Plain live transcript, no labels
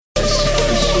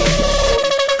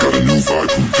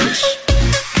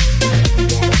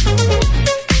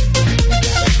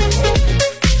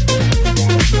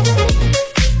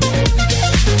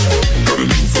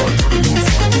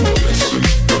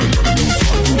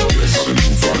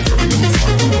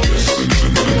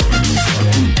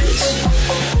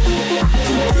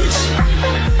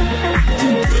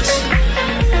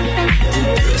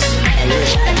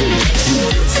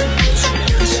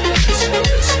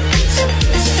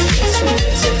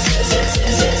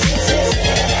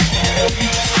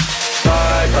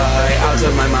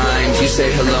Say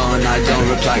hello and I don't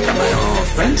reply, got my own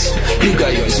friends. You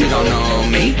got yours, you don't know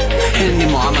me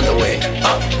anymore, I'm on the way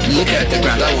up. Look at the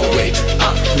ground, I won't wait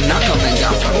up. Not coming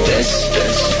down from this.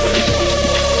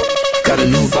 Got a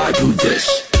new vibe, who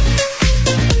this?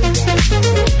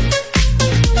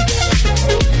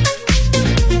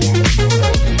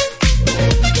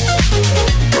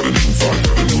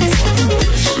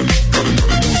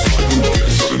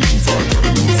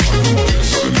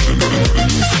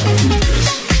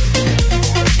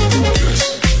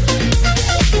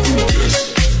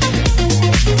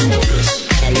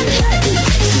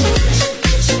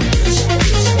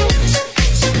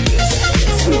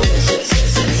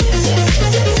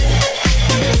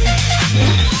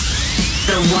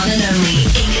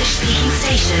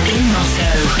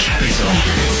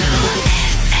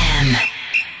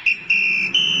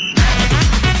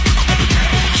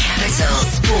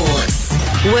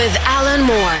 With Alan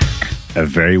Moore. A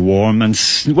very warm and,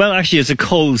 well, actually it's a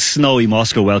cold, snowy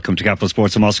Moscow. Welcome to Capital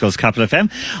Sports on Moscow's Capital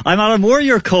FM. I'm Alan Moore,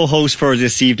 your co-host for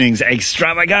this evening's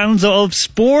extravaganza of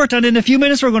sport. And in a few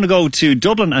minutes we're going to go to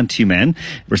Dublin and Tumen,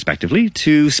 respectively,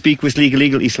 to speak with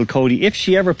Legal Aoife Cody if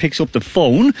she ever picks up the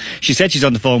phone. She said she's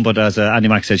on the phone, but as Andy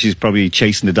Mack said, she's probably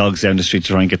chasing the dogs down the street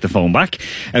to try and get the phone back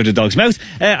out of the dog's mouth.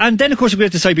 And then, of course, we'll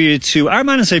go to Siberia to our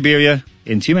man in Siberia,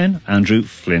 in Tumen, Andrew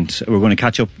Flint. We're going to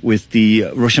catch up with the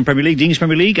Russian Premier League, the English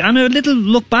Premier League, and a little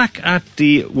look back at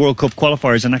the World Cup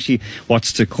qualifiers and actually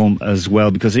what's to come as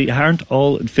well, because they aren't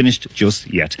all finished just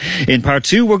yet. In part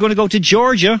two, we're going to go to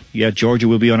Georgia. Yeah, Georgia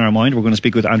will be on our mind. We're going to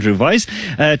speak with Andrew Weiss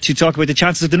to talk about the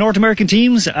chances of the North American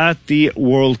teams at the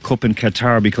World Cup in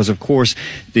Qatar, because, of course,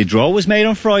 the draw was made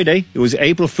on Friday. It was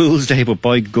April Fool's Day, but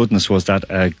by goodness was that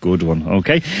a good one,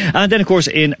 okay? And then, of course,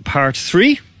 in part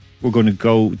three, we're going to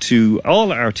go to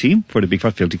all our team for the Big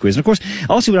Fat Filthy Quiz. And of course,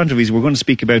 also with Andrew Weiss, we're going to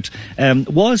speak about,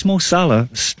 was Mo Salah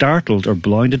startled or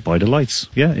blinded by the lights?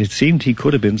 Yeah, it seemed he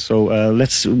could have been. So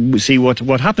let's see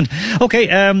what happened. Okay,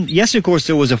 yesterday, of course,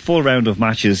 there was a full round of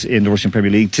matches in the Russian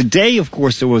Premier League. Today, of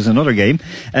course, there was another game.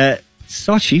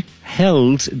 Sochi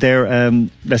held their,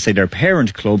 let's say, their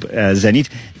parent club, Zenit,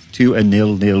 to a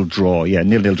 0-0 draw. Yeah,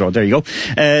 0-0 draw. There you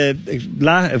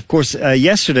go. Of course,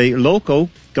 yesterday, Loco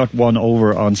got one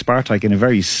over on Spartak in a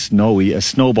very snowy,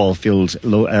 snowball-filled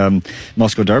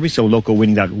Moscow derby. So Loco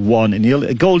winning that 1-0.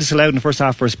 A goal disallowed in the first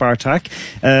half for Spartak.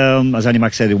 As Andy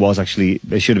Mack said,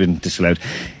 it should have been disallowed.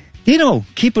 You know,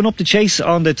 keeping up the chase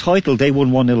on the title, they won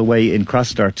 1-0 away in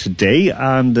Krasnodar today,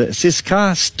 and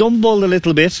CSKA stumbled a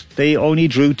little bit. They only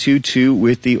drew 2-2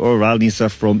 with the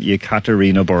Uralnisa from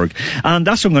Yekaterinburg. And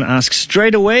that's what I'm going to ask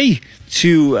straight away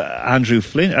to Andrew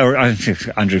Flint,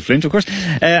 of course.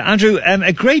 Andrew,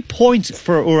 a great point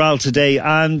for Ural today,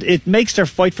 and it makes their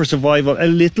fight for survival a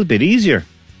little bit easier.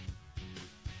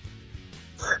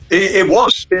 It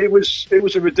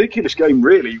was a ridiculous game,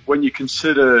 really, when you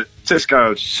consider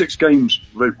CSKA's 6 games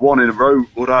they've won in a row.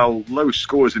 Ural lowest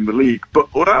scores in the league, but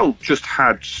Ural just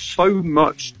had so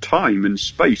much time and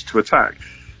space to attack,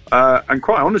 and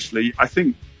quite honestly, I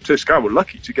think CSKA were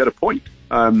lucky to get a point.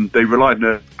 They relied on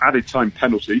an added time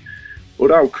penalty.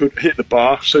 Ural could hit the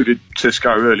bar, so did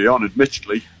CSKA early on,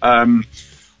 admittedly.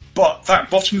 But that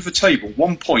bottom of the table,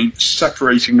 1 point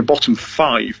separating the bottom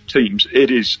 5 teams, it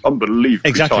is unbelievably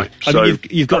exactly. tight. So, I mean,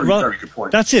 you've got very good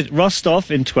point. That's it.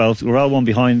 Rostov in 12th, Ural one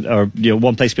behind, or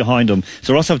one place behind them.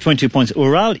 So Rostov 22 points.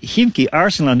 Ural, Khimki,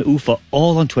 Arsenal, and Ufa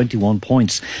all on 21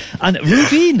 points. And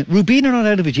Rubin are not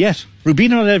out of it yet.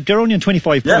 Rubin are not out. They're only on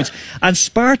 25 points. And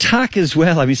Spartak as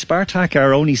well. I mean, Spartak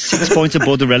are only 6 points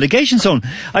above the relegation zone.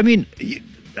 I mean,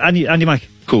 Andy Mack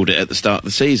called it at the start of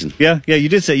the season. Yeah, you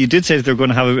did say that they're going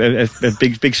to have a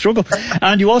big struggle.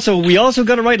 And we also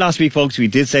got it right last week, folks. We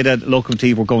did say that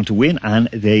Lokomotiv were going to win, and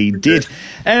they did.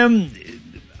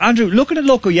 Andrew, looking at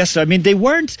Loco yesterday, I mean, they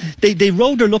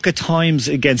rode their luck at times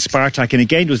against Spartak, and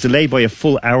again it was delayed by a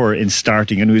full hour in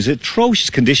starting, and it was atrocious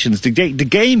conditions. The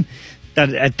game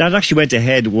that actually went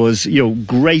ahead was,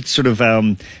 great sort of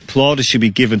plaudits should be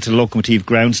given to the Lokomotiv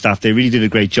ground staff. They really did a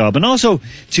great job, and also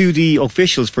to the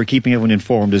officials for keeping everyone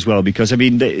informed as well, because I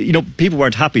mean, people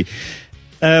weren't happy.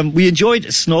 We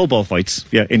enjoyed snowball fights,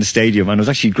 in the stadium, and it was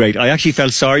actually great. I actually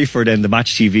felt sorry for then the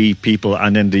Match TV people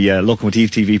and then the Lokomotiv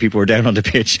TV people were down on the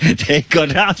pitch. They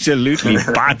got absolutely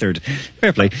battered.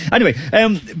 Fair play. Anyway,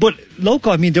 but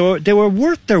Loco, I mean, they were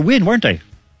worth their win, weren't they?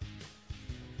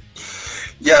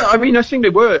 Yeah, I mean, I think they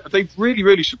were. They've really,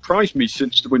 really surprised me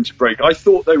since the winter break. I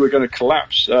thought they were going to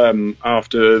collapse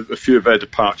after a few of their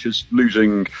departures,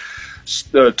 losing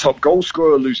top goal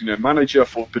scorer, losing their manager,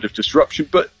 for a bit of disruption.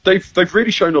 But they've really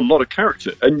shown a lot of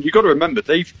character. And you've got to remember,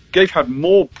 they've had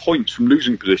more points from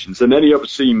losing positions than any other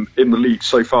team in the league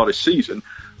so far this season.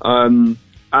 And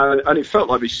it felt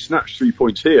like they snatched 3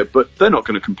 points here, but they're not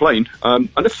going to complain. And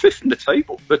they're fifth in the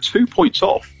table. They're 2 points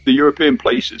off the European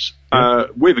places,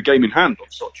 with a game in hand on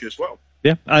Sochi as well.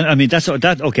 Yeah, I mean that's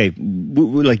okay.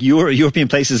 Like European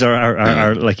places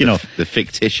are like the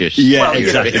fictitious. Yeah,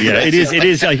 exactly. Yeah, it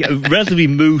is like relatively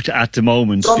moot at the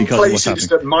moment. Some because places of what's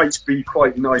happening. that might be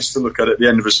quite nice to look at the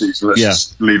end of the season. Let's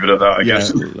just leave it at that. I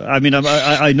guess. I mean,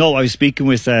 I know I was speaking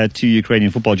with 2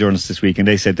 Ukrainian football journalists this week, and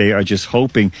they said they are just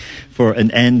hoping for an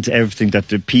end to everything, that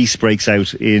the peace breaks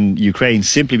out in Ukraine,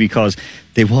 simply because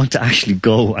they want to actually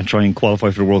go and try and qualify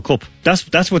for the World Cup.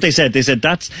 That's what they said. They said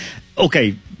that's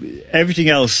okay. Everything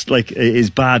else is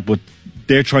bad, but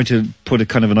they're trying to put a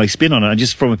kind of a nice spin on it. And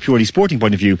just from a purely sporting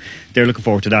point of view, they're looking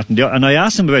forward to that. And I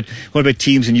asked them about what about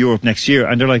teams in Europe next year,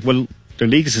 and they're like, well, their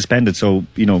league is suspended, so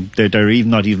they're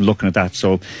even not even looking at that.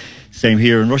 So same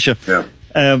here in Russia. Yeah.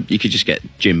 You could just get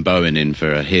Jim Bowen in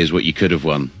for a here's what you could have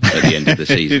won at the end of the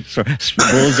season.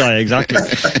 Bullseye, exactly.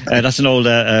 That's an old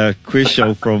quiz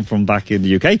show from back in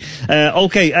the UK.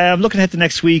 Okay, I'm looking ahead to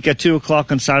next week at 2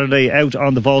 o'clock on Saturday out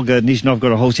on the Volga. Nizhny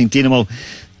Novgorod are hosting Dynamo.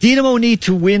 Dynamo need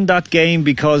to win that game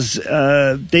because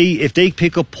if they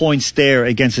pick up points there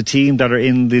against a team that are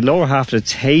in the lower half of the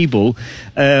table,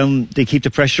 they keep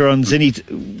the pressure on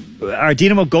Zenit. Are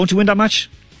Dynamo going to win that match?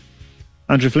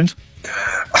 Andrew Flint?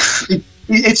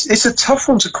 It's a tough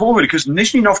one to call, really, because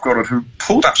Nizhny Novgorod have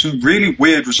pulled out some really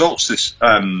weird results this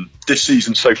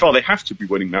season so far. They have to be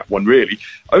winning that one, really.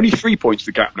 Only 3 points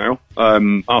the gap now,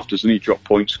 after Zenit dropped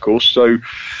points, of course. So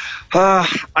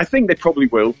I think they probably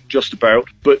will, just about.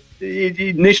 But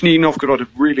Nizhny Novgorod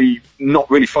have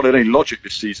not really followed any logic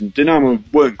this season. Dynamo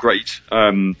weren't great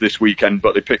this weekend,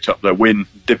 but they picked up their win,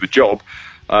 did the job.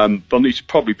 They'll need to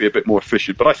probably be a bit more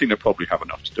efficient, but I think they'll probably have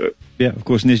enough to do it. Yeah, of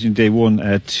course, Nizhny, they won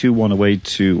 2-1 away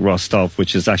to Rostov,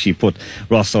 which has actually put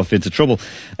Rostov into trouble.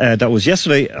 That was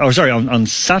on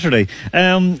Saturday.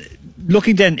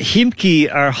 Looking then,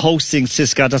 Khimki are hosting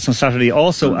CSKA. That's on Saturday,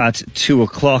 also at 2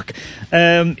 o'clock.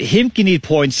 Khimki need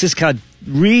points. CSKA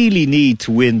really need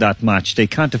to win that match. They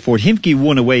can't afford. Khimki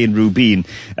won away in Rubin,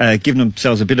 giving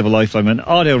themselves a bit of a lifeline, an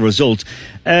odd result.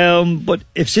 But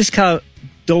if CSKA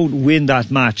don't win that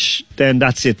match, then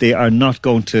that's it. They are not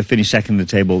going to finish second in the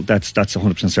table. That's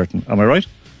 100% certain. Am I right?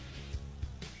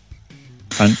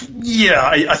 Yeah,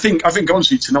 I think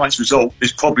honestly tonight's result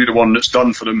is probably the one that's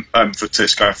done for them, for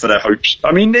CSKA, for their hopes.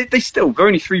 I mean, they're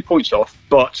only 3 points off,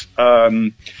 but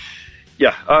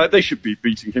they should be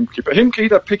beating Khimki. But Khimki,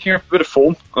 they're picking up a bit of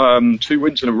form. 2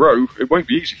 wins in a row. It won't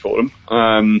be easy for them.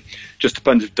 Just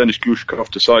depends if Denis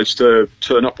Glushkov decides to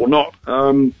turn up or not.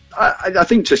 I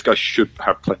think CSKA should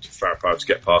have plenty of firepower to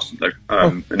get past them, though,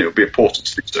 and it'll be important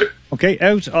to do. Okay,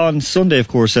 out on Sunday, of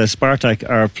course, Spartak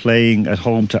are playing at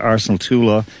home to Arsenal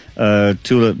Tula.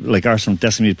 Tula, like Arsenal,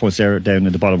 decimated points there down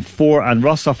in the bottom 4, and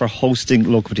Rostov are hosting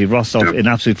Lokomotiv. Rostov in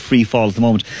absolute free fall at the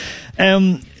moment.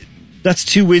 That's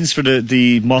 2 wins for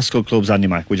the Moscow clubs, Andy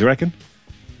Mack, would you reckon?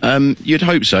 You'd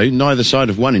hope so. Neither side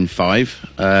have won in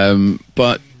 5,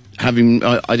 but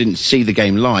I didn't see the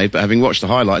game live, but having watched the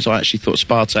highlights, I actually thought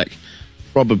Spartak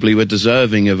probably were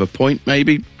deserving of a point,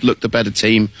 maybe. Looked the better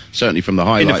team, certainly from the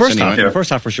highlights. In the first anyway. half, the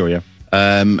first half for sure, yeah.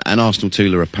 And Arsenal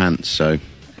Tula are pants, so...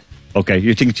 Okay,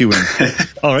 you're thinking 2 wins.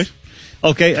 All right.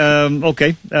 Okay.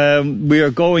 We are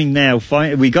going now.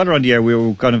 We got her on the air.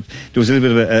 There was a little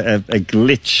bit of a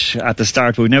glitch at the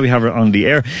start, but now we have her on the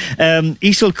air.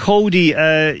 Isil Cody,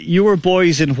 your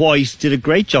boys in white did a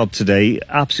great job today,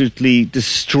 absolutely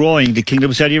destroying the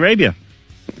Kingdom of Saudi Arabia.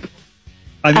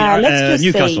 I mean,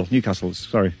 Newcastle.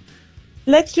 Sorry.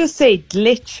 Let's just say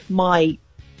glitch my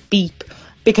beep,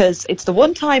 because it's the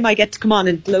one time I get to come on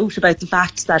and gloat about the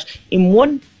fact that in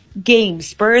one game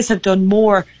Spurs have done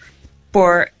more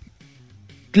for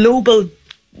global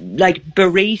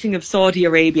berating of Saudi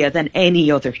Arabia than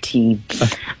any other team.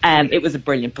 It was a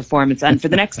brilliant performance, and for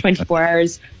the next 24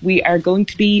 hours we are going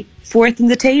to be 4th in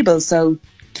the table. So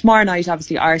tomorrow night,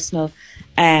 obviously, Arsenal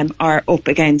are up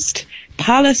against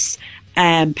Palace.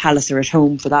 Palace are at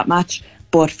home for that match,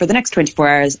 But for the next 24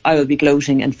 hours, I will be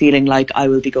gloating and feeling like I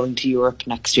will be going to Europe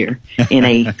next year in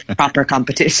a proper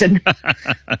competition.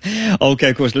 Okay,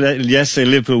 of course, yesterday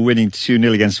Liverpool winning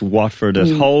 2-0 against Watford at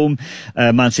home.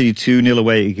 Man City 2-0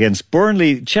 away against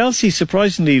Burnley. Chelsea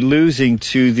surprisingly losing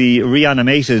to the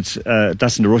reanimated,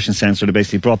 that's in the Russian sense, where they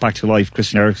basically brought back to life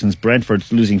Christian Eriksen's Brentford,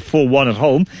 losing 4-1 at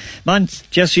home.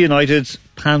 Manchester United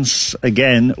pants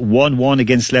again, 1-1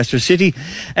 against Leicester City.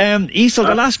 Isolt,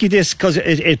 I'll ask you this, because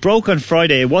it broke on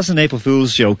Friday. It wasn't an April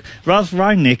Fool's joke. Ralf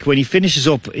Rangnick, when he finishes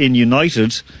up in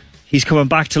United, he's coming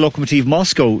back to Lokomotiv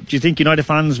Moscow. Do you think United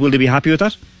fans, will they be happy with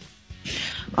that?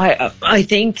 I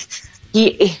think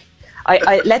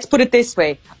let's put it this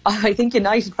way. I think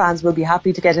United fans will be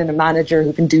happy to get in a manager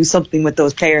who can do something with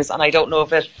those players, and I don't know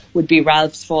if it would be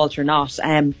Ralph's fault or not.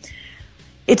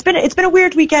 It's been a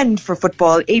weird weekend for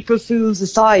football. April Fools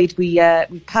aside, we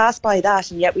passed by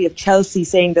that, and yet we have Chelsea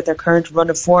saying that their current run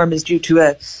of form is due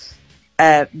to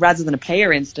rather than a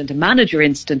player incident, a manager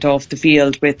incident off the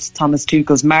field with Thomas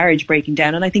Tuchel's marriage breaking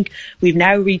down. And I think we've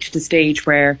now reached a stage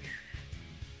where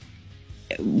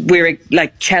we're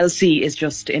like, Chelsea is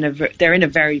just they're in a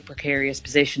very precarious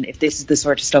position if this is the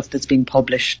sort of stuff that's being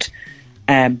published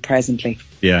presently.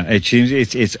 Yeah, it seems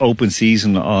it's open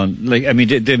season on. Like, I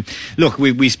mean, look,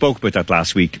 we spoke about that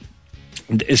last week,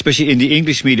 especially in the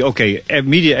English media. Okay,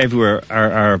 media everywhere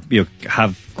are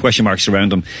have question marks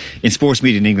around them. In sports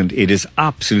media in England, it is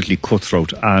absolutely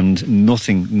cutthroat, and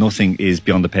nothing is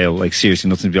beyond the pale. Like, seriously,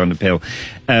 nothing's beyond the pale,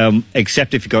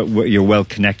 except if you're well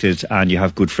connected and you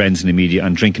have good friends in the media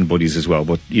and drinking buddies as well.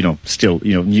 But still,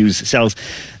 news sells.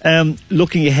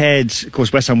 Looking ahead, of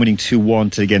course, West Ham winning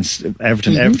 2-1 against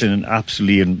Everton. Everton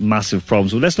absolutely in massive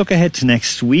problems. Well, let's look ahead to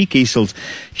next week, Isolt.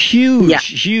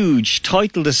 Huge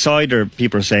title decider.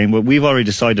 People are saying, well, we've already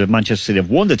decided that Manchester City have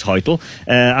won the title.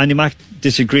 Andy Mack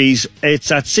disagrees.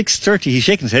 It's at 6:30. He's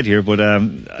shaking his head here, but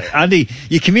Andy,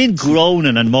 you come in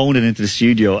groaning and moaning into the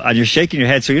studio, and you're shaking your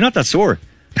head, so you're not that sore.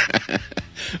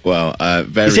 Well,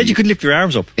 You said you could lift your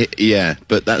arms up. Yeah,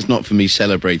 but that's not for me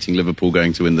celebrating Liverpool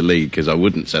going to win the league, because I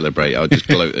wouldn't celebrate. I'll just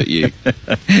gloat at you.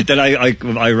 Then I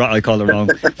call it wrong.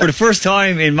 For the first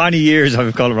time in many years,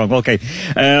 I've called it wrong. Okay,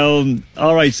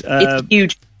 all right. It's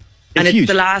huge, and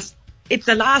it's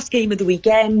the last game of the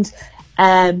weekend.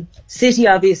 City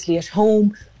obviously at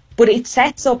home, but it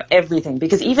sets up everything,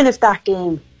 because even if that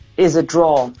game is a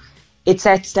draw, it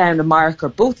sets down a marker.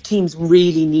 Both teams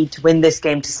really need to win this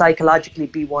game to psychologically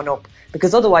be one up,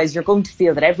 because otherwise you're going to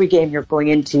feel that every game you're going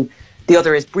into, the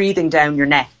other is breathing down your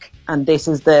neck. And this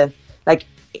is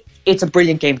it's a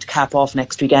brilliant game to cap off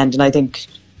next weekend, and I think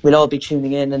we'll all be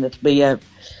tuning in, and it'll be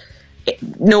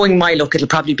knowing my luck, it'll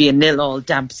probably be a 0-0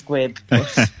 damp squib.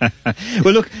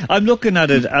 Well, look, I'm looking at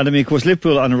it, and I mean, of course,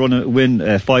 Liverpool on a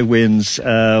run, 5 wins.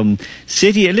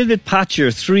 City a little bit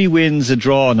patchier, 3 wins, a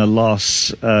draw, and a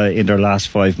loss in their last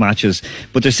 5 matches,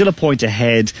 but they're still a point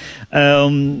ahead.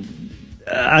 Andy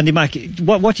Mack,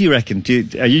 what do you reckon? Do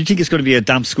you think it's going to be a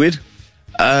damp squid?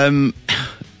 I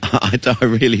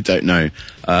really don't know.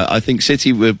 I think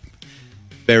City were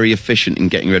very efficient in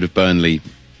getting rid of Burnley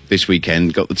this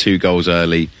weekend, got the 2 goals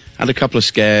early, had a couple of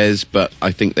scares, but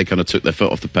I think they kind of took their foot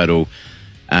off the pedal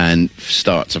and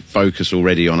start to focus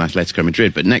already on Atletico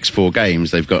Madrid. But next 4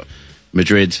 games, they've got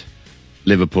Madrid,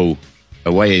 Liverpool,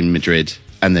 away in Madrid,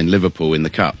 and then Liverpool in the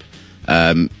Cup.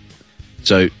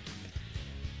 So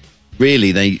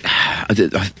really,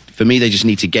 for me, they just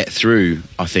need to get through,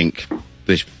 I think,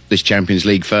 this Champions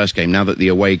League first game, now that the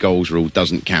away goals rule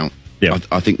doesn't count. Yeah.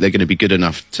 I think they're going to be good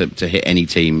enough to hit any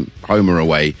team, home or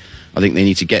away. I think they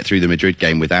need to get through the Madrid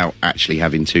game without actually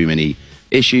having too many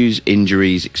issues,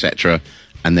 injuries, etc.,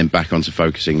 and then back onto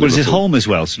focusing. Well, it's at home as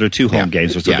well, so there are 2 home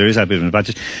games, so there is a bit of an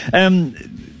advantage.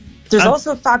 There's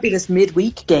also a fabulous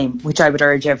midweek game, which I would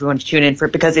urge everyone to tune in for,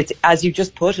 because it's, as you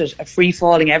just put it, a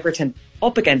free-falling Everton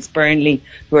up against Burnley,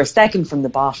 who are second from the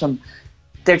bottom.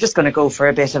 They're just going to go for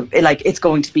a bit of, it's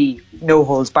going to be no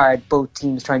holds barred, both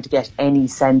teams trying to get any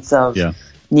sense of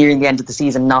nearing the end of the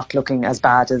season not looking as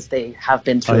bad as they have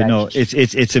been throughout. I know,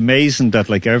 it's amazing that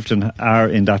Everton are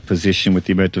in that position with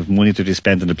the amount of money that they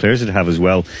spend and the players that they have as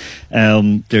well.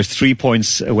 There's 3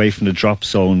 points away from the drop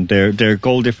zone. Their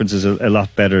goal difference is a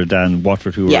lot better than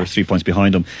Watford, who are 3 points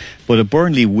behind them. But a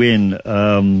Burnley win,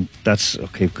 that's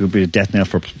could be a death knell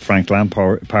for Frank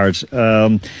Lampard.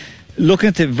 Looking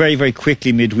at it very, very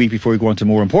quickly midweek before we go on to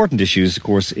more important issues, of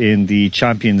course, in the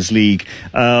Champions League.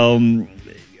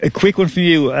 A quick one from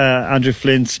you, Andrew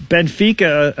Flint.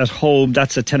 Benfica at home,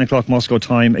 that's at 10 o'clock Moscow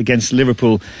time against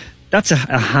Liverpool. That's a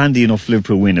handy enough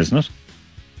Liverpool win, isn't it?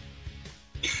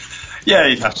 Yeah,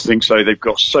 you'd have to think so. They've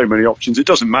got so many options. It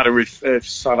doesn't matter if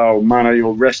Salah or Mane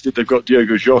are rested. They've got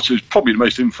Diogo Jota, who's probably the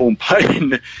most informed player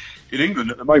in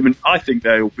England at the moment. I think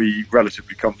they'll be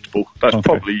relatively comfortable. That's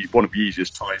probably one of the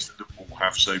easiest ties that Liverpool will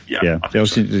have. So, yeah. There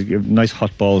was nice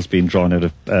hot balls being drawn out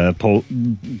of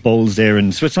bowls there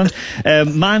in Switzerland.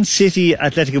 Man City,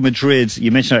 Atletico Madrid,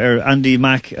 you mentioned Andy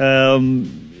Mack.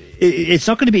 It's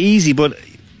not going to be easy, but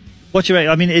what you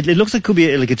I mean, it looks like it could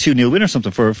be like a 2-0 win or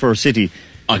something for City.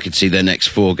 I could see their next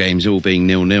 4 games all being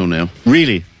 0-0 now.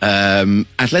 Really?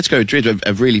 Atletico Madrid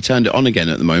have really turned it on again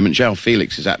at the moment. João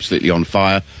Felix is absolutely on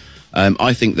fire.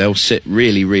 I think they'll sit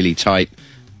really, really tight,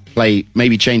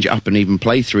 maybe change it up and even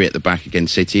play 3 at the back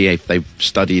against City if they've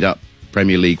studied up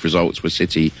Premier League results where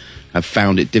City have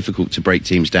found it difficult to break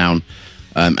teams down.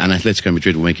 And Atletico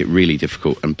Madrid will make it really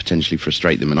difficult and potentially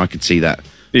frustrate them. And I could see that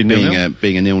being a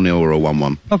 0-0 or a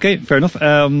 1-1. Okay, fair enough.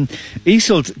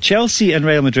 Isolt, Chelsea and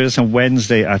Real Madrid is on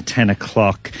Wednesday at 10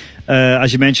 o'clock.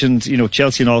 As you mentioned,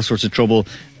 Chelsea in all sorts of trouble.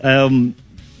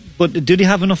 But do they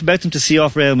have enough about them to see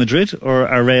off Real Madrid, or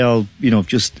are Real,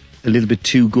 just a little bit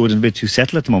too good and a bit too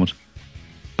settled at the moment?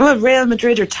 Well, Real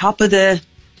Madrid are top of the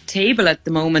table at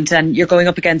the moment, and you're going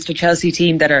up against a Chelsea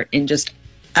team that are in just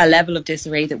a level of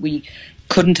disarray that we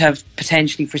couldn't have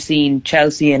potentially foreseen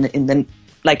Chelsea in the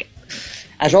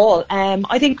at all.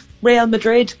 I think Real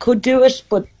Madrid could do it,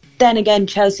 but then again,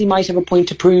 Chelsea might have a point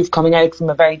to prove coming out from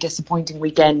a very disappointing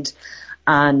weekend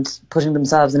and putting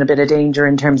themselves in a bit of danger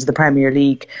in terms of the Premier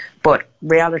League. But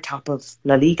Real are top of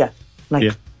La Liga.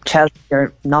 Chelsea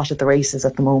are not at the races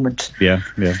at the moment. Yeah.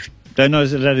 No,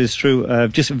 that is true.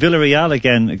 Just Villarreal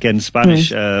again,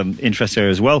 Spanish interest there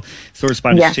as well. Third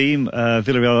Spanish team,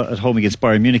 Villarreal at home against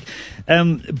Bayern Munich.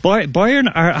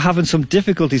 Bayern are having some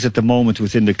difficulties at the moment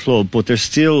within the club, but they're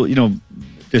still,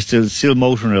 they're still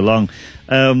motoring along.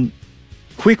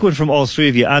 Quick one from all 3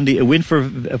 of you, Andy. A win for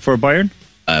Bayern?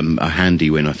 A handy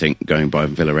win, I think, going by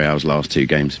Villarreal's last 2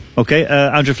 games. Okay,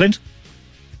 Andrew Flint?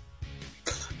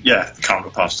 Yeah, can't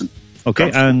go past them.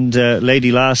 Okay, and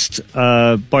lady last,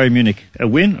 Bayern Munich, a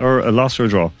win or a loss or a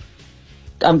draw?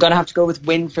 I'm going to have to go with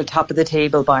win for top of the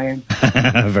table, Bayern.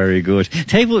 Very good.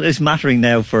 Table is mattering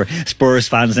now for Spurs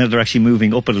fans now they're actually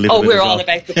moving up a little bit. Oh, we're all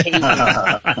about the table.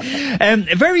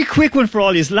 A very quick one for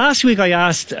all you. Last week I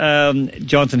asked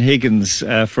Jonathan Higgins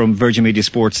from Virgin Media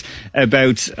Sports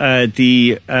about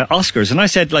the Oscars, and I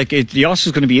said the Oscars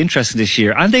are going to be interesting this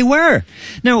year, and they were.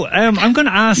 Now I'm going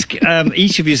to ask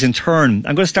each of you in turn.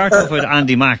 I'm going to start off with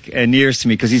Andy Mack nearest to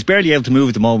me because he's barely able to move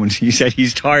at the moment. He said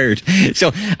he's tired. So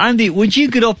Andy, would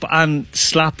you get up and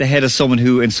slap the head of someone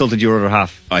who insulted your other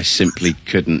half? I simply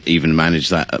couldn't even manage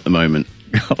that at the moment.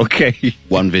 Okay.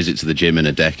 One visit to the gym in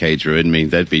a decade's ruined me.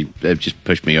 They'd just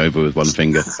push me over with one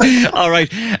finger. All right.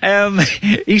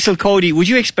 Isel Cody, would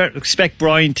you expect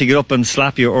Brian to get up and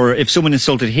slap you, or if someone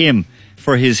insulted him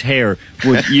for his hair,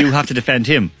 would you have to defend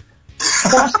him?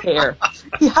 What hair?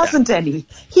 He hasn't any.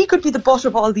 He could be the butt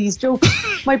of all these jokes.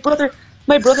 My brother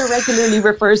regularly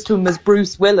refers to him as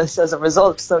Bruce Willis as a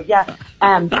result. So yeah.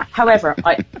 However,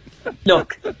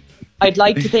 I'd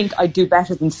like to think I'd do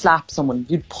better than slap someone.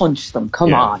 You'd punch them.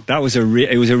 Come on. That was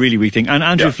it was a really weak thing. And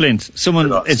Andrew Flint,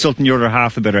 someone insulting your other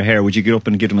half about her hair, would you get up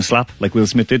and give them a slap like Will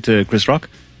Smith did to Chris Rock?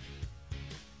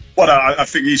 Well, I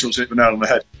think Easel's hit the nail on the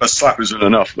head. A slap isn't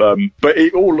enough. But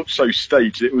it all looked so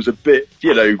staged. It was a bit,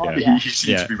 he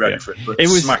seemed to be ready for it. But it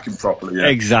was smack him properly. Yeah.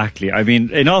 Exactly. I mean,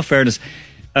 in all fairness,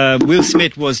 Will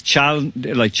Smith was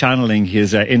channeling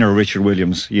his inner Richard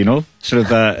Williams, sort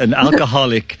of an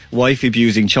alcoholic,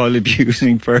 wife-abusing,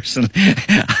 child-abusing person.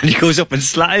 And he goes up and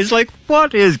it's like,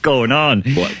 what is going on?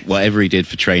 Whatever he did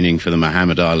for training for the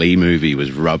Muhammad Ali movie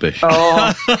was rubbish.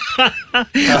 Oh,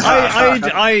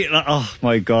 oh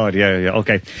my God, yeah,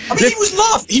 okay. I mean,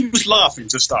 he was laughing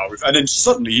to start with, and then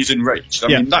suddenly he's enraged. I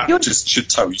mean, that just should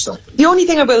tell you something. The only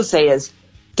thing I will say is,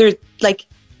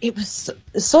 it was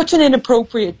such an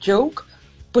inappropriate joke,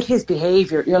 but his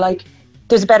behaviour, you're like,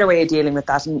 there's a better way of dealing with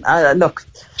that. And look,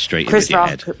 straight Chris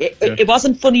Rock, it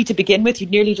wasn't funny to begin with. You'd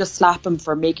nearly just slap him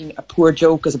for making a poor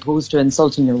joke as opposed to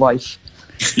insulting your wife.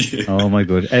 Oh my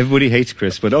God, everybody hates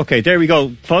Chris. But okay, there we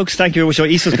go, folks. Thank you very much. So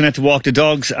Isel's going to have to walk the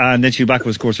dogs, and then she'll be back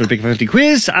with, of course, for the Big Fat Filthy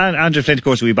Quiz, and Andrew Flint, of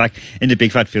course, will be back in the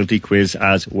Big Fat Filthy Quiz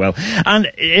as well. And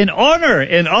in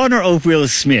honour of Will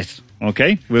Smith,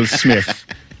 Will Smith.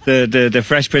 The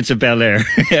Fresh Prince of Bel-Air.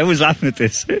 I was laughing at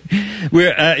this.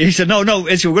 He said, no,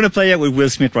 we're going to play out with Will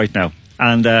Smith right now.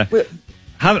 And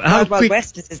how Wild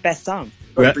West is his best song.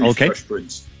 Okay. Fresh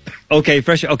Prince. Okay,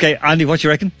 Okay, Andy, what do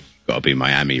you reckon? Got to be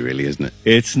Miami, really, isn't it?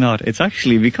 It's not. It's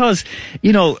actually because,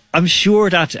 I'm sure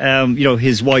that,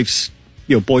 his wife's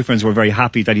boyfriends were very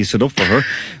happy that he stood up for her,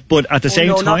 But at the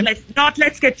same time...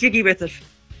 Let's get jiggy with it.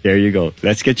 There you go.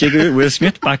 Let's get jiggy with Will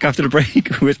Smith. Back after the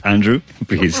break with Andrew,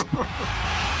 please.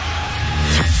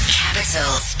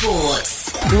 Capital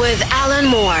Sports with Alan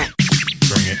Moore.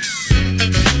 Bring it.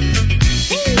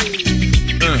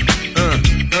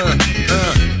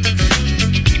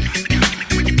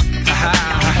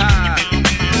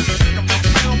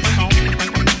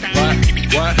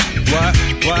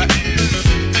 What?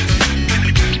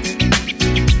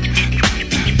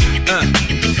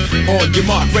 On your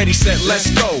mark, ready, set, let's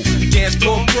go. Dance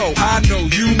floor pro, I know,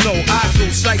 you know, I go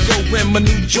psycho when my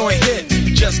new joint hit.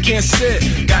 Just can't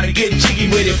sit, gotta get jiggy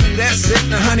with it. That's it,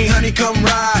 now honey, come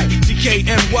ride.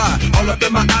 DKNY, all up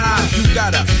in my eye. You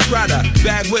got a Prada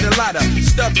bag with a lot of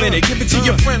stuff in it. Give it to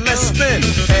your friend, let's spin.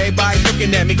 Everybody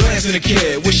looking at me, glancing a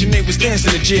kid. Wishing they was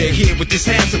dancing a jig here with this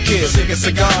handsome kid. Sick a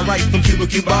cigar right from Cuba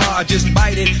Cuba. I just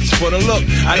bite it, it's for the look,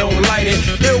 I don't light it.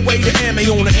 Ill way to ammo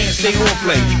on the hand, stay on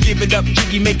play. Give it up,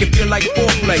 jiggy, make it feel like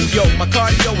foreplay. Yo, my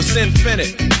cardio is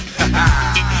infinite.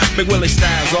 Big Willie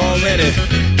style's all in it.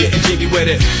 Getting jiggy with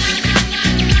it.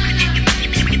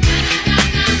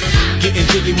 Getting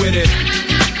jiggy with it.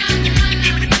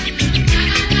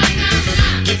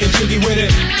 Getting jiggy with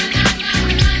it.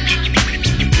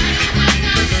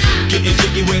 Getting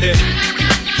jiggy with it.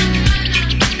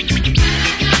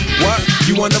 What?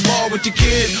 You on the ball with your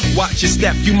kid? Watch your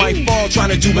step, you might fall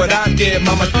trying to do what I did.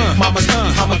 Mama,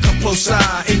 I'ma come close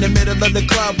side in the middle of the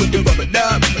club with the rubber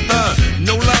dub.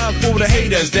 No love for the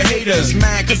haters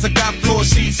mad cause I got floor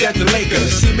seats at the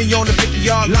Lakers. See me on the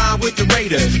 50-yard line with the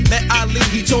Raiders. Met Ali,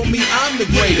 he told me I'm the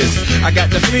greatest. I got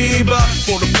the fever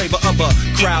for the flavor of a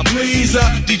crowd pleaser.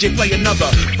 DJ play another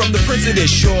from the president,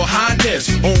 Your Highness.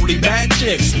 Only bad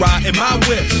chicks riding my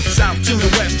whip. South to the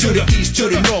west, to the east, to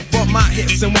the north. Bump my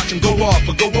hips and watch them go off.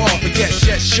 But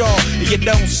yes, sure. And you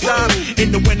don't stop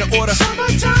in the winter order.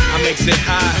 Summertime. I makes it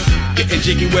high, getting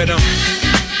jiggy with them.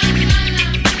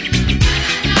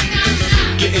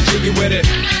 Getting jiggy with it.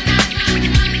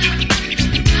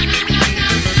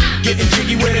 Getting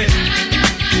jiggy with it.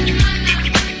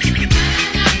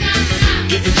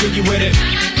 Getting jiggy with it.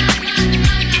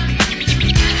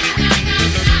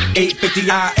 850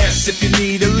 IS if you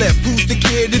need a lift. Who's the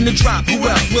kid in the drop? Who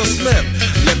else? Will Smith.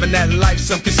 Living that life,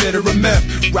 some consider a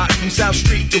myth. Rock from South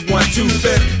Street to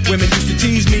 125th. Women used to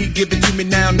tease me, give it to me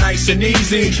now nice and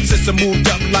easy. Since I moved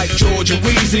up like George and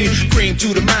Wheezy, cream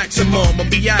to the maximum, I'll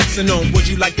be axing them. Would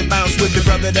you like to bounce with the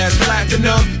brother that's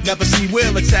platinum? Never see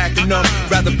Will attacking them.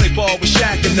 Rather play ball with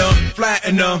Shaq and them,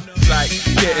 flatten them. Like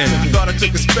getting, thought I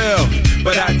took a spell,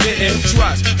 but I didn't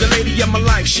trust the lady of my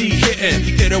life. She hitting,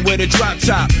 hit her with a drop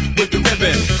top with the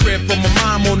ribbon. Crib for my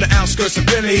mom on the outskirts of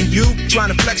Philly. You trying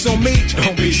to flex on me?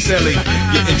 Don't be silly.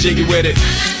 Getting jiggy with it.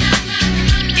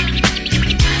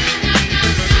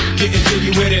 Getting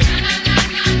jiggy with it.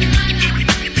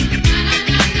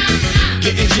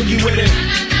 Getting jiggy with it.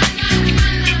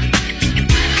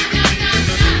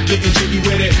 Getting jiggy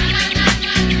with it.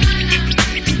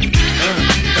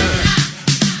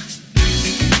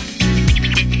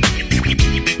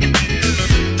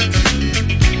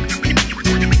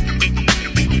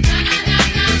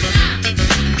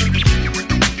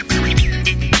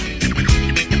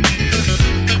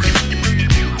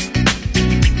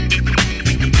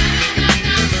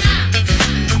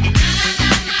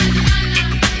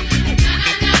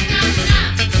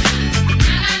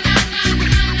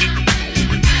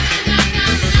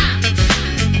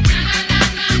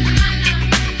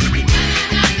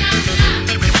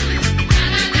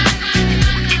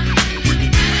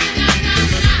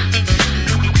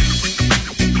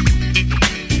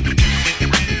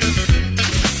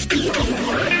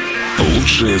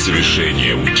 Лучшее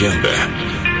завершение уикенда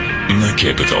на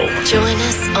Capital. Join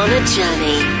us on a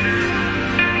journey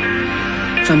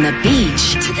from the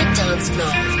beach to the dance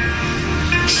floor.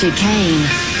 Chicane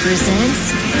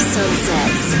presents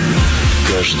Sunsets.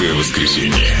 Каждое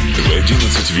воскресенье в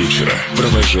 11 вечера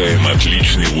продолжаем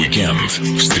отличный уикенд.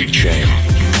 Встречаем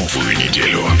новую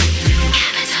неделю.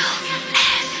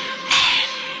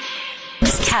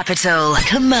 Capital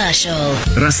Commercial.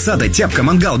 Рассада, тяпка,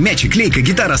 мангал, мячик, клейка,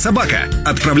 гитара, собака.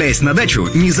 Отправляясь на дачу,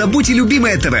 не забудьте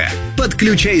любимое ТВ.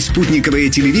 Подключай спутниковое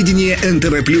телевидение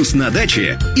НТВ+ на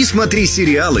даче и смотри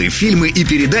сериалы, фильмы и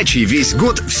передачи весь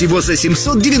год всего за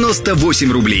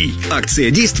 798 рублей.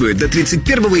 Акция действует до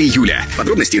 31 июля.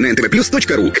 Подробности на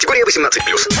ntvplus.ru. Категория 18+.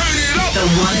 The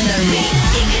one and only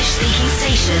English-speaking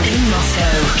station in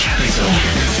Moscow. Capital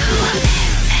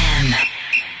FM.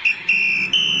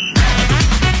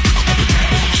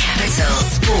 Capital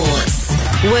Sports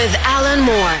with Alan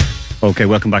Moore. Okay,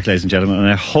 welcome back, ladies and gentlemen. And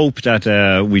I hope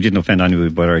that we didn't offend anybody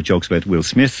by our jokes about Will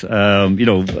Smith. I'm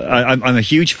a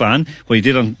huge fan. What he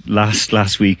did on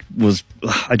last week was,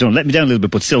 I don't know, let me down a little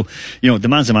bit, but still, the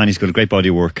man's a man. He's got a great body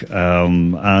of work.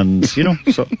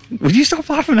 So would you stop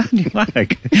laughing at me,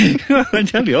 Mike? I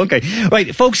tell you, okay.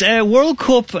 Right, folks, World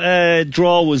Cup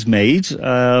draw was made.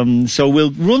 So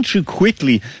we'll run through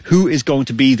quickly who is going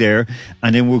to be there,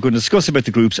 and then we're going to discuss about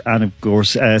the groups and, of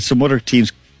course, some other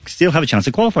teams still have a chance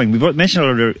of qualifying. We've mentioned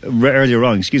earlier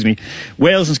on,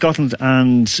 Wales and Scotland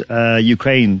and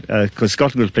Ukraine, because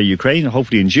Scotland will play Ukraine,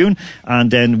 hopefully in June,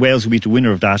 and then Wales will be the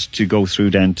winner of that to go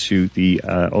through then to the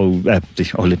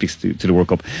Olympics, to the World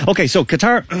Cup. Okay, so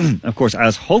Qatar, of course,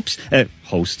 as hosts.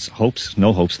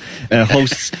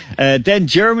 Then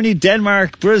Germany,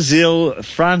 Denmark, Brazil,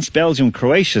 France, Belgium,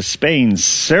 Croatia, Spain,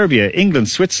 Serbia, England,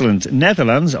 Switzerland,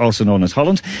 Netherlands, also known as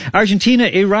Holland, Argentina,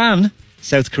 Iran,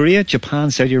 South Korea,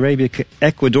 Japan, Saudi Arabia,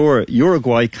 Ecuador,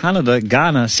 Uruguay, Canada,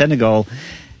 Ghana, Senegal,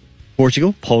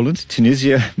 Portugal, Poland,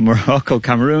 Tunisia, Morocco,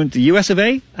 Cameroon, the US of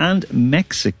A, and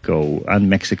Mexico.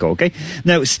 Okay.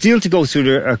 Now, still to go through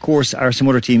there, of course, are some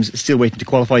other teams still waiting to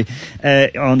qualify.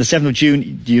 On the 7th of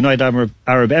June, the United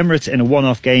Arab Emirates in a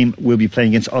one-off game will be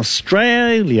playing against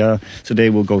Australia, so they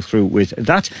will go through with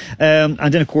that. And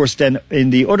then, of course, then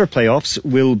in the other playoffs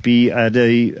will be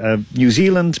the New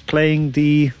Zealand playing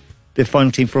the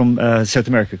final team from South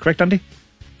America, correct, Andy?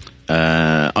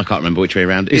 I can't remember which way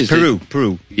around. It's Peru.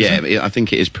 Yeah, I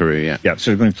think it is Peru, yeah. Yeah, so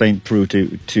they're going to play Peru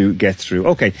to get through.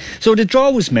 Okay, so the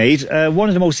draw was made. One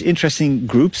of the most interesting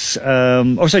groups, the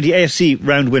AFC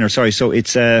round winner, so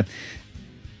it's... was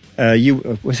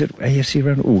it AFC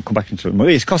round? Oh, come back into it.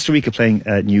 It's Costa Rica playing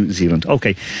New Zealand.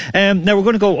 Okay. Now we're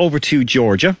going to go over to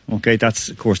Georgia. Okay, that's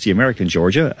of course the American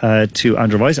Georgia, to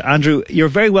Andrew Weiss. Andrew, you're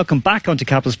very welcome back onto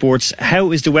Capital Sports.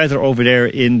 How is the weather over there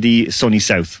in the sunny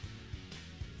south?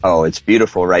 Oh, it's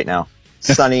beautiful right now.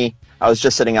 Sunny. I was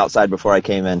just sitting outside before I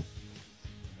came in.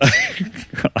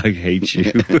 I hate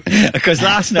you. Because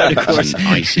last night, of course...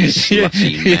 icy,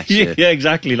 slutty mess. Yeah,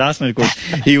 exactly. Last night, of course,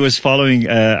 he was following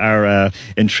our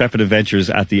intrepid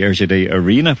adventures at the RJD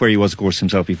Arena, where he was, of course,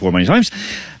 himself before many times.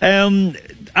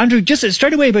 Andrew, just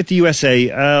straight away about the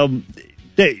USA.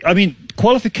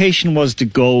 Qualification was the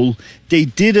goal. They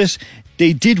did it.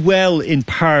 They did well in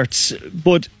parts,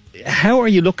 but how are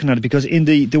you looking at it? Because in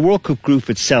the World Cup group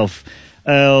itself...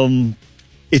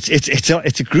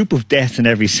 It's a group of death in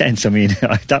every sense. I mean,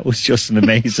 that was just an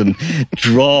amazing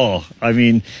draw. I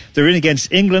mean, they're in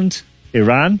against England,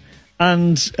 Iran,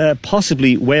 and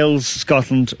possibly Wales,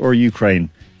 Scotland, or Ukraine.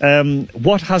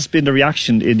 What has been the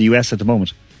reaction in the US at the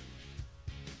moment?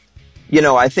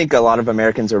 I think a lot of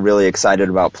Americans are really excited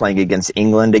about playing against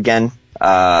England again.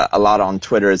 A lot on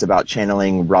Twitter is about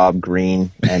channeling Rob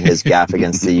Green and his gaffe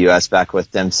against the U.S. back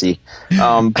with Dempsey.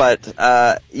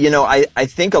 I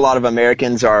think a lot of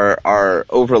Americans are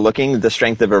overlooking the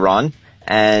strength of Iran.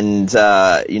 And,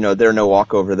 they're no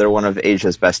walkover. They're one of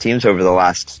Asia's best teams over the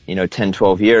last, 10,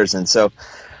 12 years. And so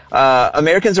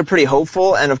Americans are pretty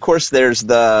hopeful. And, of course, there's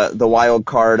the wild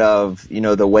card of,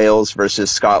 the Wales versus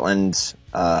Scotland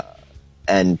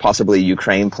and possibly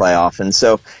Ukraine playoff. And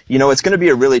so, it's going to be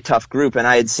a really tough group. And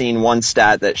I had seen one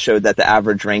stat that showed that the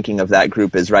average ranking of that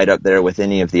group is right up there with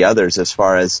any of the others as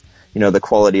far as, the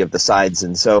quality of the sides.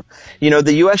 And so,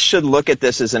 the U.S. should look at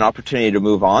this as an opportunity to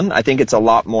move on. I think it's a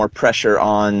lot more pressure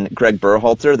on Greg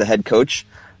Berhalter, the head coach,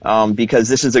 because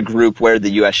this is a group where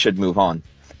the U.S. should move on.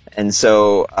 And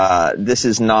so this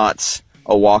is not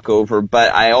a walkover.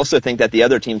 But I also think that the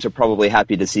other teams are probably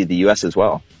happy to see the U.S. as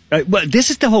well. Well, this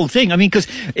is the whole thing. I mean, because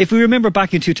if we remember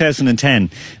back in 2010,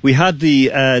 we had the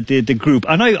group,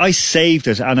 and I saved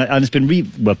it, and it's been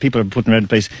people are putting around the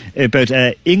place about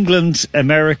England,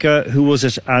 America, who was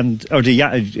it, or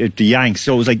the Yanks.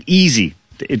 So it was like easy.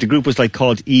 The group was like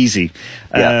called easy.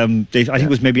 Yeah. I think it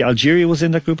was maybe Algeria was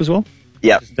in that group as well.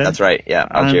 Yeah, that's right. Yeah,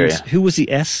 Algeria. And who was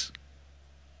the S?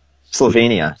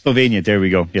 Slovenia, there we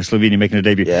go. Yeah, Slovenia making a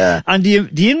debut. Yeah. And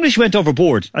the English went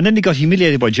overboard, and then they got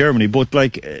humiliated by Germany, but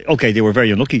they were very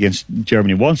unlucky against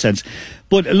Germany in one sense.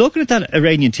 But looking at that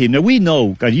Iranian team, now we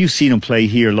know, and you've seen him play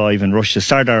here live in Russia,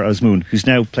 Sardar Azmoun, who's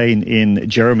now playing in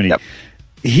Germany. Yep.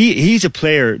 He's a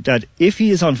player that, if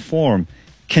he is on form,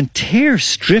 can tear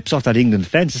strips off that England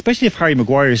defence, especially if Harry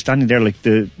Maguire is standing there like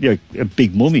a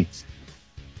big mummy.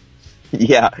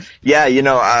 Yeah.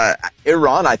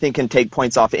 Iran, I think, can take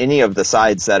points off any of the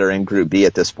sides that are in Group B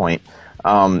at this point.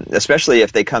 especially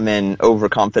if they come in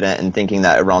overconfident and thinking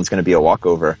that Iran's going to be a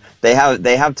walkover. They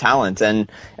have talent, and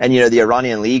the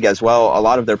Iranian league as well. A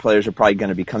lot of their players are probably going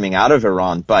to be coming out of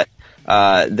Iran, but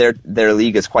their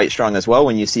league is quite strong as well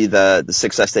when you see the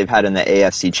success they've had in the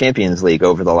AFC Champions League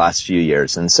over the last few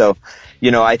years. And so,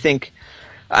 I think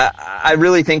I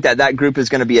really think that group is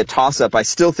going to be a toss-up. I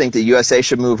still think the USA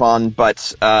should move on,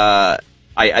 but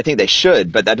I think they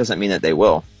should, but that doesn't mean that they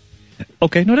will.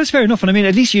 Okay, no, that's fair enough. And I mean,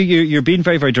 at least you're being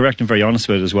very, very direct and very honest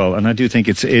with it as well. And I do think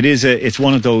it's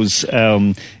one of those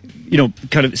kind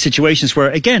of situations where,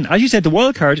 again, as you said, the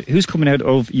wild card, who's coming out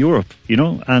of Europe,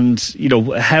 and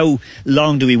how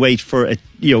long do we wait for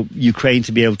Ukraine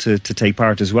to be able to take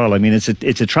part as well? I mean, it's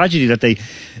a tragedy that they,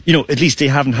 at least they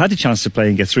haven't had the chance to play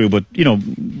and get through. But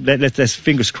let's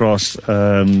fingers crossed,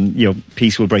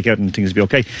 peace will break out and things will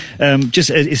be okay.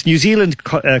 It's New Zealand,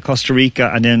 Costa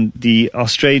Rica, and then the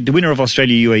winner of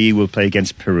Australia UAE will play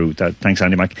against Peru. Thanks,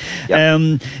 Andy Mac.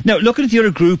 Yep. Now, looking at the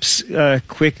other groups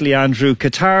quickly, Andrew,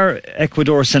 Qatar,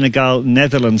 Ecuador, Senegal,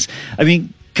 Netherlands. I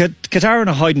mean, Qatar are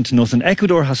not hiding to nothing.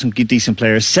 Ecuador has some decent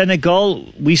players.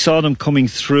 Senegal, we saw them coming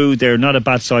through. They're not a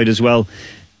bad side as well.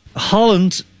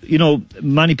 Holland,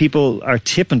 many people are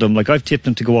tipping them. Like, I've tipped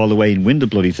them to go all the way and win the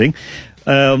bloody thing.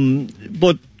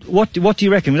 But what do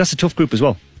you reckon? That's a tough group as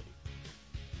well.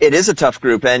 It is a tough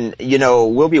group, and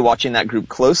we'll be watching that group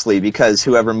closely because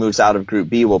whoever moves out of Group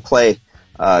B will play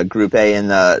Group A in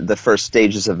the first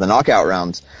stages of the knockout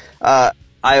rounds.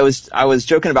 I was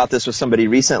joking about this with somebody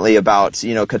recently about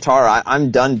Qatar.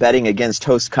 I'm done betting against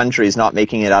host countries not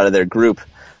making it out of their group.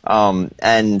 Qatar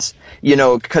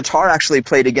actually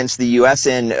played against the U.S.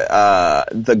 in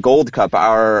the Gold Cup,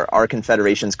 our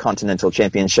confederation's continental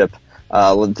championship,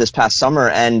 this past summer,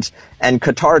 and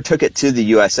Qatar took it to the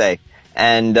USA,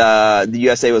 and the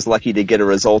USA was lucky to get a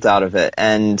result out of it,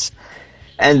 and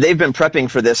they've been prepping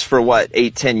for this for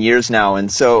 8-10 years now,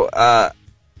 and so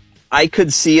I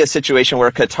could see a situation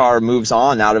where Qatar moves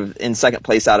on in second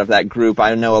place out of that group.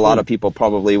 I know a lot of people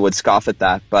probably would scoff at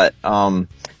that, but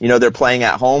they're playing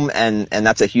at home, and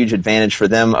that's a huge advantage for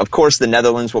them. Of course, the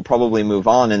Netherlands will probably move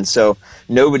on, and so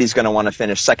nobody's going to want to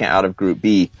finish second out of Group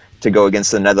B to go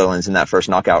against the Netherlands in that first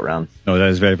knockout round. No, that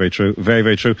is very, very true. Very,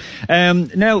 very true.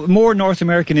 Now, more North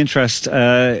American interest.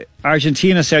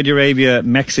 Argentina, Saudi Arabia,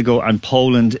 Mexico and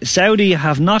Poland. Saudi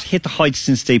have not hit the heights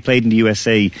since they played in the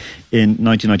USA in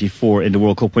 1994 in the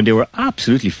World Cup when they were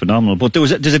absolutely phenomenal. But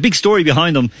there's a big story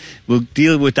behind them. We'll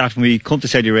deal with that when we come to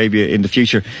Saudi Arabia in the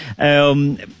future.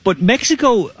 But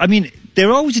Mexico, I mean,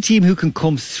 they're always a team who can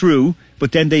come through,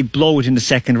 but then they blow it in the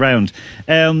second round.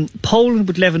 Poland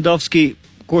with Lewandowski,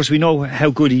 of course, we know how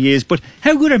good he is, but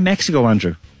how good are Mexico,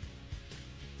 Andrew?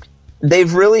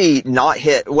 They've really not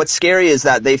hit. What's scary is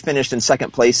that they finished in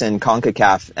second place in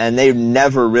CONCACAF, and they've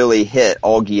never really hit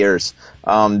all gears.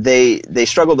 They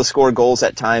struggle to score goals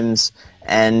at times,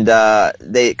 and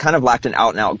they kind of lacked an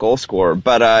out-and-out goal scorer.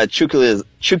 But Chucky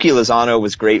Lozano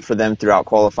was great for them throughout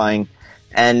qualifying.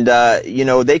 And,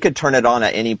 they could turn it on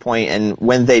at any point, and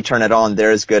when they turn it on,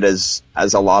 they're as good as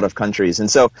a lot of countries. And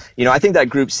so, I think that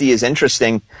Group C is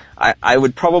interesting. I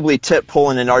would probably tip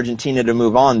Poland and Argentina to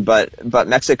move on, but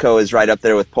Mexico is right up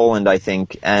there with Poland, I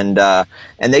think, and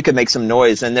they could make some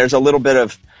noise. And there's a little bit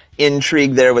of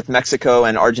intrigue there with Mexico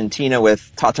and Argentina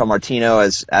with Tata Martino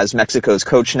as Mexico's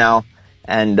coach now,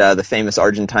 and the famous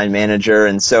Argentine manager.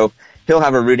 And so he'll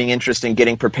have a rooting interest in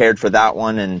getting prepared for that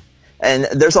one, and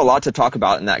there's a lot to talk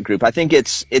about in that group. I think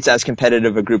it's as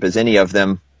competitive a group as any of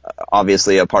them,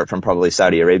 obviously, apart from probably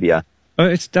Saudi Arabia.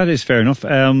 That is fair enough.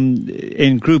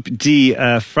 In Group D,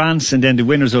 France, and then the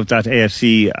winners of that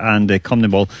AFC and the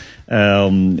CONMEBOL,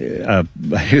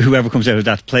 whoever comes out of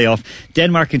that playoff,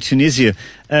 Denmark and Tunisia.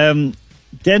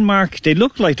 Denmark, they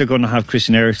look like they're going to have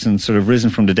Christian Eriksen sort of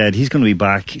risen from the dead. He's going to be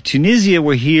back. Tunisia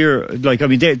were here,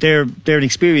 they're an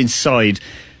experienced side.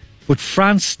 But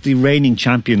France, the reigning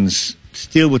champions,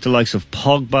 still with the likes of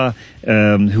Pogba,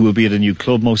 who will be at a new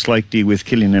club most likely with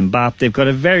Kylian Mbappe. They've got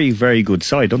a very, very good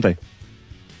side, don't they?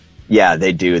 Yeah,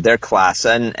 they do. They're class,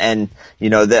 and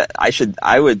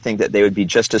I would think that they would be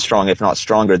just as strong, if not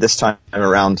stronger, this time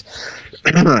around.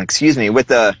 Excuse me, with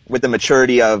the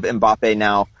maturity of Mbappe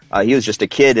now. He was just a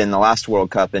kid in the last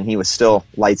World Cup, and he was still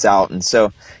lights out. And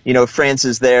so, France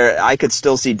is there. I could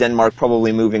still see Denmark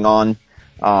probably moving on.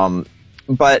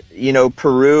 But,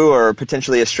 Peru or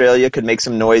potentially Australia could make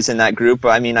some noise in that group.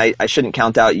 I mean, I shouldn't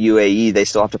count out UAE. They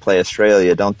still have to play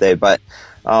Australia, don't they? But,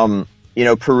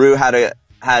 Peru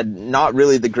had not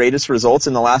really the greatest results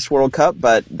in the last World Cup,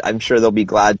 but I'm sure they'll be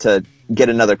glad to get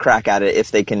another crack at it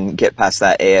if they can get past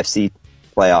that AFC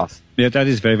playoff. Yeah, that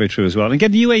is very, very true as well. And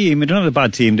again, the UAE, I mean, they're not a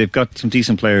bad team. They've got some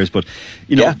decent players, but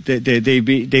they would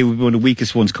be one of the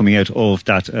weakest ones coming out of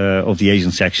that of the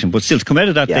Asian section. But still, to come out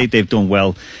of that, they've done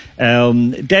well.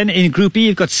 Then in Group E,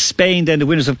 you've got Spain, then the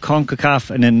winners of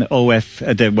CONCACAF, and then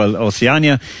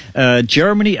Oceania,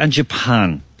 Germany and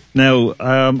Japan. Now,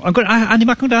 Andy, I'm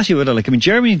going to ask you about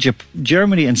that.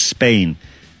 Germany and Spain.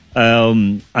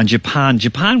 And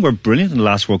Japan were brilliant in the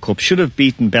last World Cup. Should have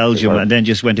beaten Belgium and then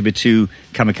just went a bit too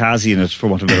kamikaze in it, for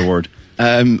want of a better word.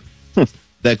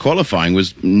 Their qualifying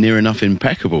was near enough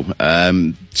impeccable.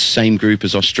 Same group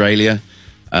as Australia.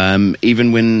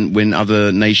 Even when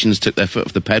other nations took their foot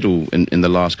off the pedal in the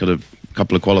last couple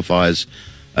of qualifiers,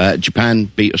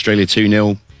 Japan beat Australia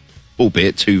 2-0,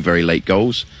 albeit 2 very late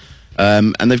goals.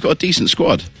 And they've got a decent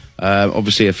squad.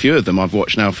 Obviously, a few of them I've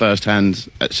watched now firsthand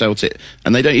at Celtic,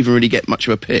 and they don't even really get much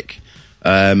of a pick.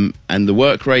 And the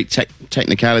work rate,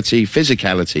 technicality,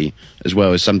 physicality as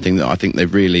well is something that I think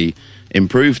they've really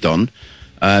improved on.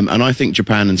 And I think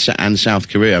Japan and South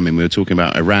Korea, I mean, we were talking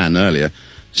about Iran earlier.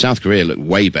 South Korea looked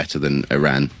way better than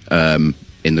Iran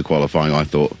in the qualifying, I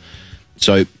thought.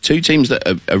 So 2 teams that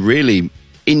are really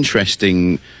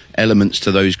interesting elements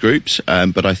to those groups.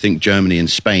 But I think Germany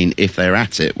and Spain, if they're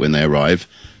at it when they arrive,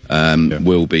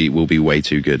 will be way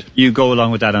too good. You go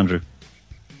along with that, Andrew?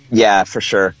 Yeah, for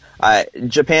sure.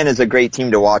 Japan is a great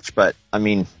team to watch, but I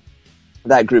mean,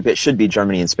 that group, it should be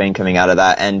Germany and Spain coming out of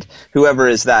that. And whoever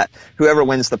wins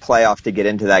the playoff to get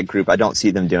into that group, I don't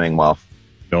see them doing well.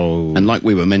 Oh. And like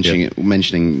we were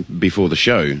mentioning before the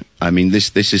show, I mean,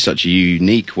 this is such a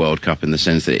unique World Cup in the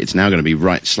sense that it's now going to be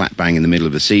right slap bang in the middle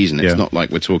of the season. It's not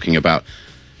like we're talking about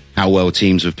how well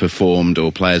teams have performed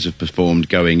or players have performed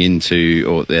going into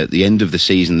or the end of the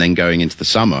season, then going into the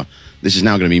summer. This is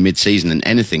now going to be mid-season, and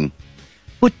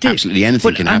absolutely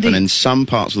anything can happen. And some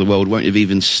parts of the world won't have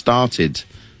even started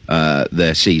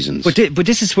their seasons. But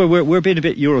this is where we're being a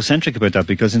bit Eurocentric about that,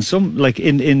 because in some, like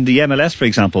in the MLS, for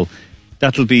example,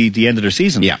 that'll be the end of their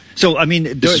season. Yeah. So I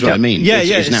mean, this is what I mean.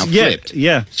 It's now flipped.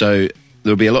 Yeah. So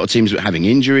there'll be a lot of teams having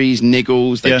injuries,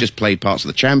 niggles. They've just played parts of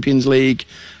the Champions League.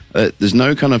 There's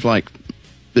no kind of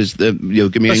you'll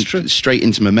give me straight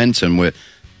into momentum, where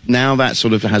now that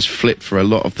sort of has flipped for a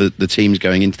lot of the teams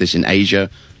going into this in Asia,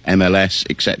 MLS,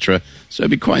 etc. So it'd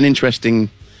be quite an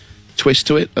interesting twist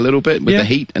to it a little bit with the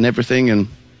heat and everything. And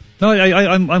no,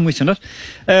 I'm with you on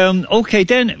that. Okay,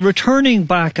 then returning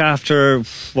back after,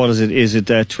 what is it? Is it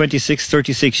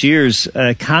 36 years?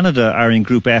 Canada are in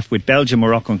Group F with Belgium,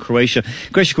 Morocco and Croatia.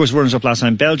 Croatia, of course, runners up last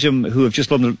time. Belgium, who have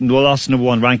just lost number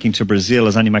 1 ranking to Brazil,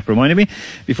 as Andy Mack reminded me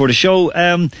before the show.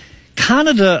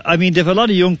 Canada, I mean, they have a lot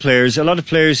of young players, a lot of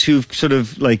players who've sort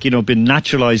of been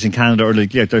naturalised in Canada, or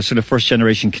they're sort of first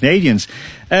generation Canadians.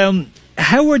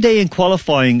 How are they in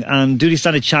qualifying, and do they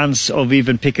stand a chance of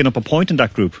even picking up a point in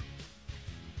that group?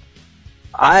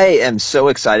 I am so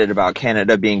excited about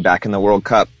Canada being back in the World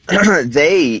Cup.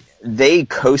 They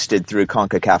coasted through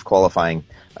CONCACAF qualifying.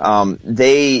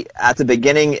 They, at the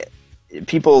beginning,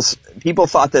 people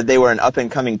thought that they were an up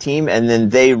and coming team, and then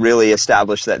they really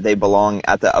established that they belong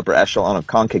at the upper echelon of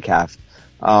CONCACAF.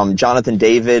 Jonathan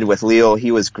David with Lille,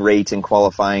 he was great in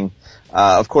qualifying.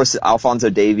 Of course,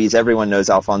 Alphonso Davies, everyone knows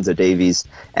Alphonso Davies,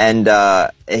 and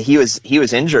he was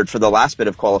injured for the last bit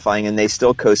of qualifying, and they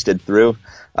still coasted through.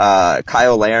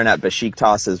 Kyle Larin at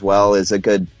Besiktas as well is a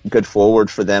good forward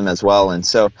for them as well. And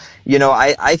so,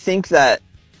 I think that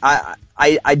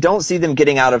I don't see them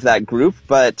getting out of that group,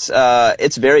 but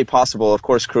it's very possible. Of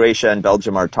course, Croatia and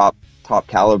Belgium are top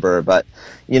caliber, but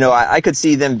I could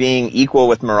see them being equal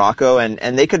with Morocco,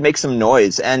 and they could make some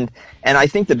noise. And I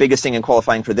think the biggest thing in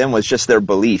qualifying for them was just their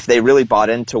belief. They really bought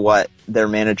into what their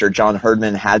manager John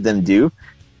Herdman had them do,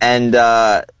 and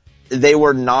they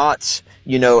were not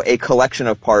a collection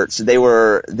of parts. They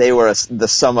were the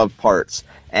sum of parts,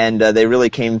 and they really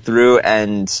came through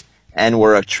and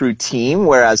were a true team.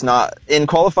 Whereas not in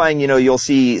qualifying, you'll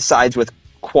see sides with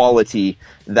quality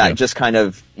that just kind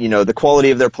of, the quality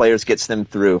of their players gets them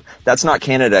through. That's not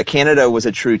Canada. Canada was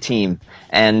a true team,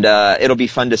 and it'll be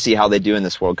fun to see how they do in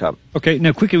this World Cup. Okay,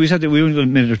 now quickly, we only got a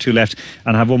minute or two left,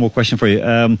 and I have one more question for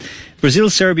you. Brazil,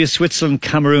 Serbia, Switzerland,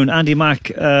 Cameroon. Andy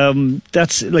Mack,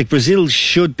 that's like Brazil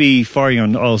should be firing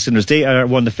on all cylinders. They are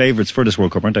one of the favourites for this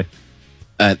World Cup, aren't they?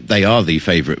 They are the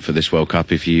favourite for this World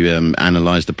Cup if you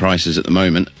analyse the prices at the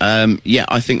moment.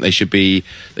 I think they should be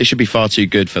far too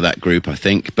good for that group, I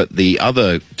think. But the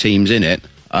other teams in it,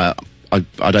 I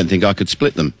don't think I could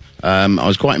split them. I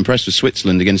was quite impressed with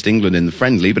Switzerland against England in the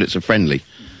friendly, but it's a friendly.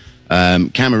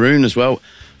 Cameroon as well.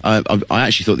 I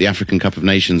actually thought the African Cup of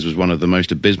Nations was one of the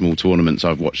most abysmal tournaments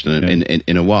I've watched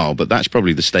in a while, but that's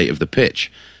probably the state of the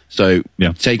pitch. So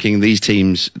taking these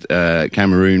teams,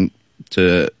 Cameroon,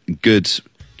 to good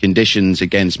conditions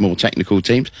against more technical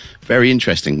teams, very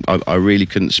interesting. I really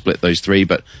couldn't split those three,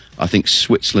 but I think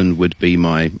Switzerland would be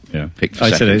my pick for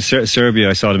second. I said Serbia,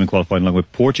 I saw them in qualifying along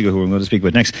with Portugal, who I'm going to speak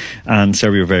about next, and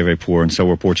Serbia were very, very poor, and so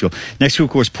were Portugal. Next group,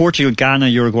 of course, Portugal, Ghana,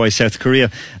 Uruguay, South Korea.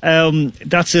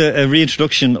 That's a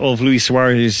reintroduction of Luis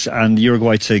Suarez and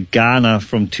Uruguay to Ghana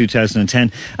from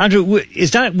 2010. Andrew, would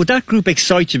that group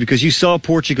excite you, because you saw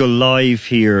Portugal live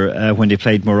here when they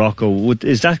played Morocco?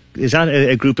 Is that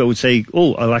a group that would say,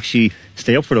 oh, I'll actually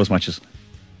stay up for those matches?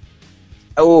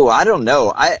 Oh, I don't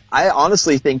know. I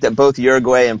honestly think that both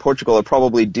Uruguay and Portugal are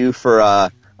probably due for a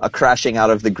crashing out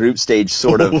of the group stage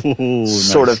sort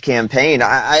of campaign.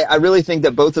 I really think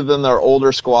that both of them are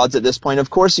older squads at this point. Of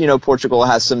course, Portugal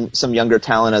has some younger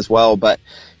talent as well, but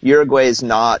Uruguay is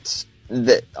not.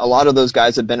 A lot of those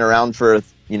guys have been around for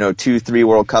 2-3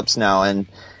 World Cups now,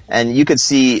 and you could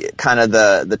see kind of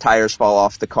the tires fall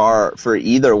off the car for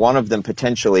either one of them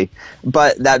potentially.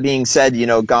 But that being said,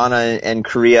 Ghana and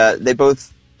Korea, they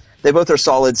both are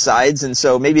solid sides, and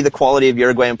so maybe the quality of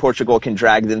Uruguay and Portugal can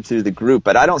drag them through the group.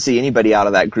 But I don't see anybody out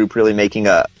of that group really making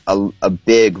a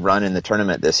big run in the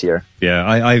tournament this year. Yeah,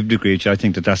 I agree with you. I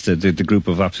think that's the group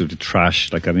of absolute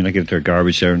trash. I give their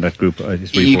garbage there in that group.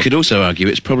 You could also argue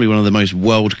it's probably one of the most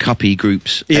World Cup-y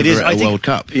groups ever at a World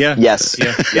Cup. Yeah. Yes.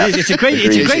 Yeah. It's a great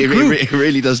group. It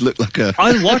really does look like a...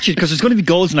 I'll watch it because there's going to be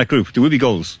goals in that group. There will be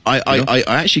goals. I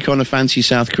actually kind of fancy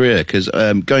South Korea because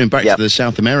going back to the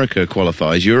South America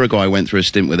qualifiers, Uruguay went through a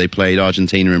stint where they played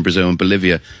Argentina and Brazil and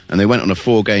Bolivia, and they went on a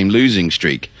 4-game losing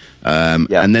streak.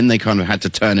 And then they kind of had to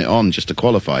turn it on just to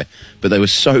qualify, but they were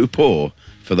so poor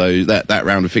for that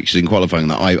round of fixtures in qualifying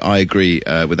that I agree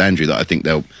with Andrew that I think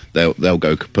they'll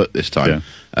go kaput this time.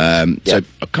 So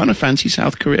I kind of fancy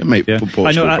South Korea, maybe Portugal.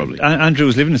 I know probably. Andrew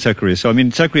was living in South Korea, so I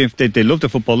mean South Korea, they love their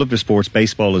football, love their sports,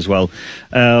 baseball as well.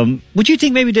 Would you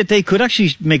think maybe that they could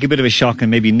actually make a bit of a shock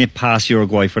and maybe nip past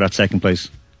Uruguay for that second place?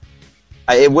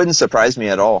 It wouldn't surprise me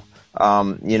at all.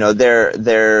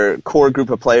 Their core group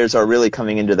of players are really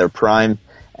coming into their prime,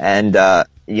 and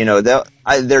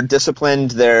they're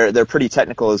disciplined. They're pretty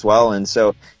technical as well, and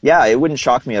so it wouldn't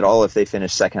shock me at all if they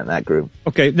finish second in that group.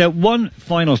 Okay, now one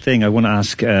final thing I want to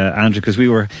ask Andrew, because we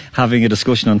were having a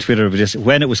discussion on Twitter about this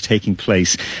when it was taking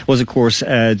place, was of course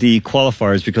the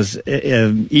qualifiers, because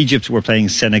Egypt were playing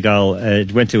Senegal.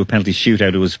 It went to a penalty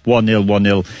shootout. It was 1-0,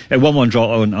 1-1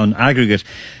 draw on aggregate.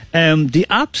 The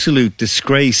absolute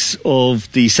disgrace of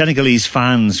the Senegalese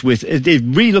fans, it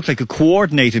really looked like it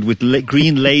coordinated with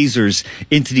green lasers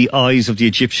into the eyes of the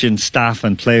Egyptian staff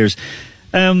and players.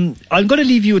 I'm going to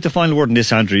leave you with the final word on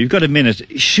this, Andrew. You've got a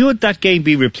minute. Should that game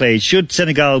be replayed? Should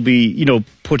Senegal be,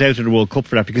 put out of the World Cup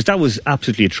for that? Because that was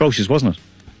absolutely atrocious, wasn't it?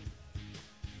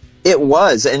 It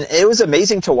was, and it was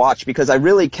amazing to watch because I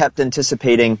really kept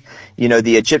anticipating,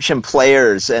 the Egyptian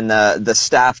players and the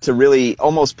staff to really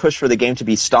almost push for the game to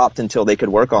be stopped until they could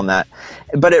work on that.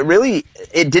 But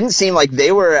it didn't seem like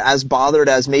they were as bothered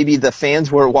as maybe the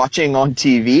fans were watching on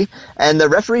TV, and the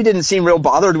referee didn't seem real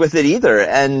bothered with it either.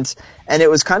 And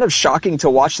it was kind of shocking to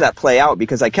watch that play out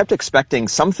because I kept expecting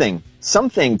something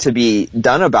to be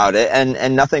done about it,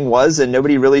 and nothing was, and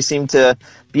nobody really seemed to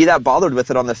be that bothered with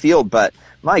it on the field. But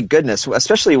my goodness,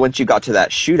 especially once you got to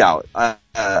that shootout, I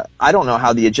don't know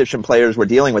how the Egyptian players were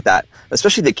dealing with that,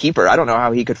 especially the keeper. I don't know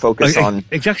how he could focus on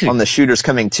the shooters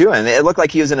coming to him. It looked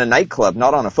like he was in a nightclub,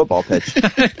 not on a football pitch.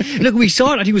 Look, we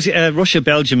saw it. I think it was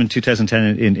Russia-Belgium in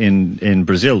 2010 in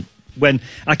Brazil, when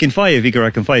Igor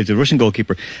Akinfeev, the Russian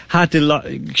goalkeeper, had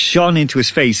shone into his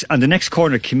face, and the next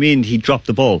corner came in, he dropped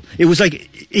the ball. It was I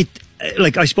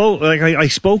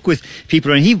spoke with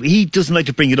people, and he doesn't like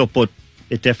to bring it up, but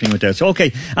it definitely went out. So,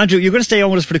 okay, Andrew, you're going to stay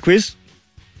on with us for the quiz?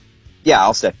 Yeah,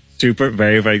 I'll stay. Super,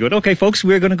 very, very good. Okay, folks,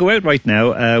 we're going to go out right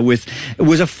now with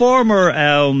a former,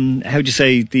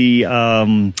 the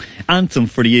anthem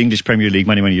for the English Premier League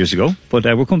many, many years ago. But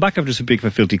we'll come back after this big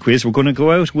filthy quiz. We're going to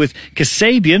go out with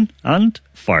Kasabian and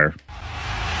Fire.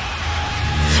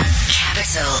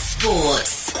 Capital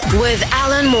Sports with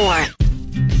Alan Moore.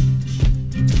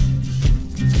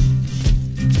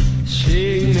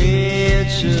 Take me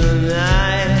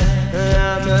tonight,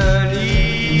 I'm an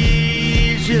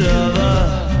easy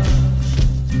lover.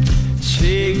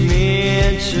 Take me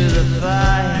into the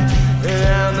fight, and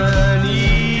I'm an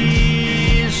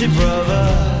easy brother,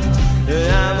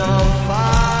 and I'm on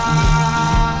fire.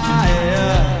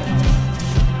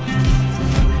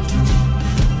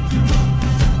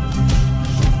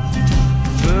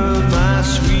 Burn my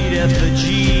sweet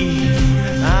effigy,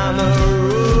 I'm a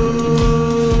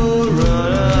road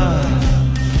runner.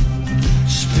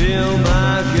 Spill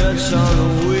my guts on the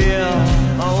wheel,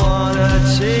 I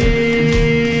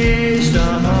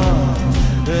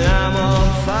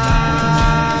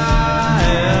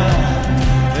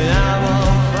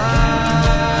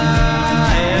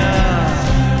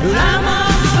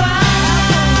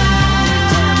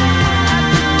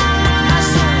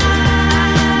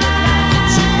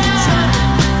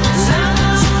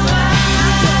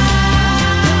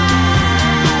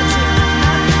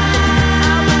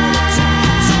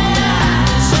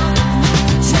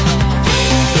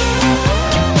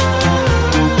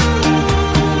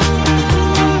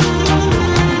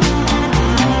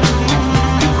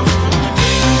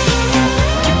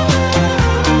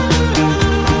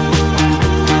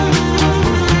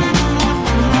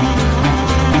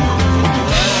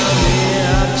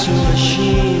to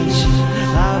machines.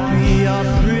 I'll be your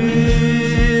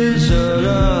prisoner.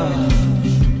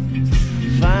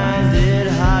 Find it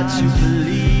hard to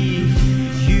believe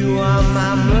you are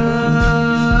my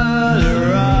murderer.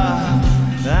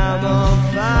 I'm on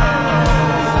fire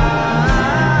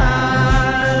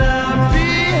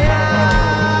behind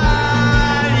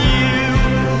you.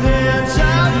 There's a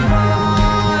falling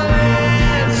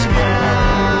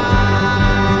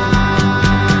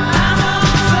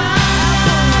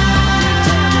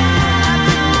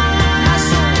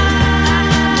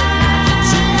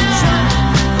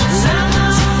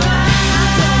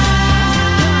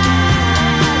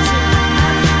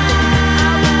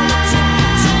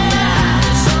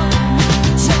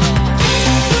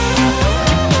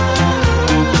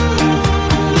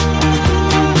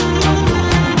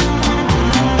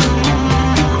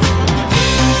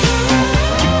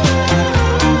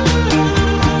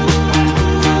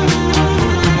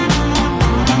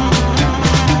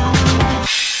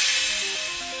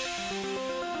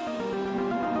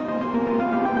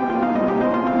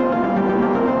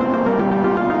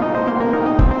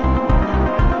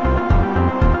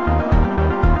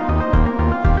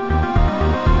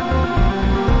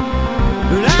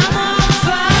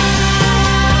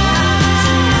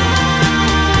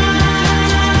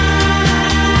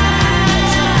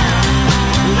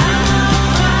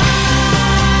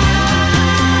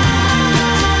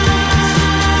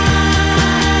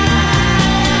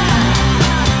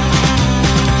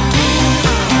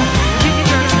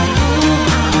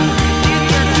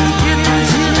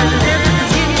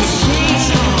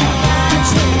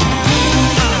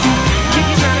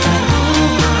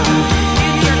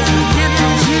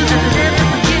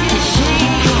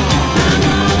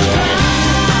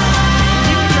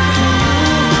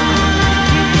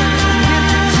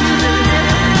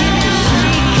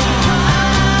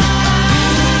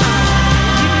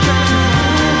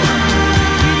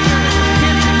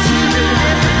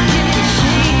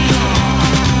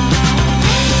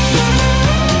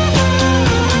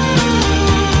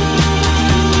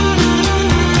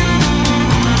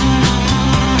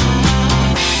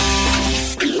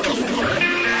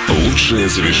Лучшее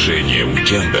завершение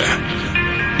уикенда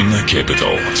на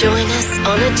Capital. Join us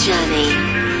on a journey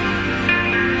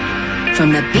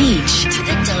from the beach to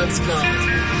the dance floor.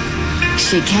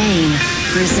 Chicane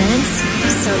presents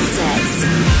Sunsets.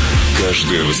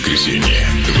 Каждое воскресенье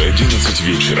в 11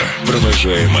 вечера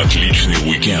продолжаем отличный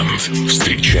уикенд.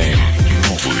 Встречаем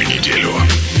новую неделю.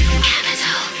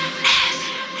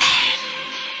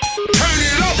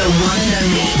 The one and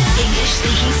only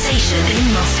English-speaking station in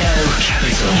Moscow.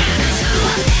 Capital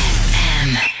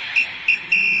FM.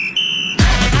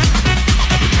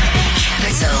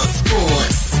 Capital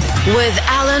Sports with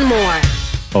Alan Moore.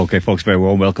 Okay, folks, very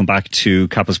warm welcome back to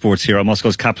Capital Sports here on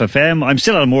Moscow's Capital FM. I'm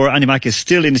still Alan Moore. Andy Mack is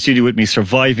still in the studio with me,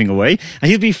 surviving away. And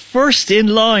he'll be first in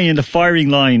line, in the firing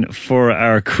line for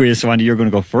our quiz. So, Andy, you're going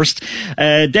to go first.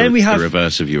 Then we have... The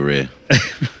reverse of your ear.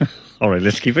 All right,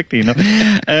 let's keep it clean up.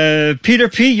 Peter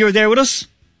P., you're there with us?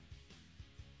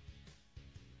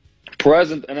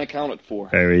 Present and accounted for.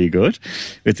 Very good.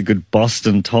 With the good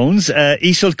Boston tones.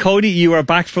 Iseult Cody, you are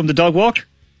back from the dog walk?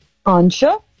 On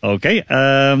show. Okay.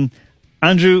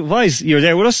 Andrew Wise, you're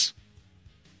there with us?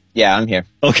 Yeah, I'm here.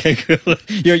 Okay, cool.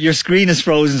 Your screen is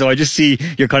frozen, so I just see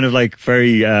you're kind of like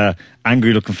very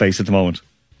angry looking face at the moment.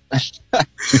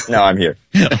 No, I'm here.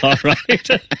 All right.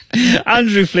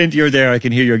 Andrew Flint, you're there. I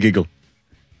can hear your giggle.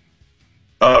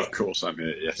 Of course I'm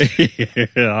here, yes.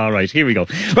 All right, here we go.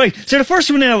 Right, so the first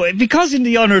one now, because in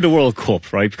the honour of the World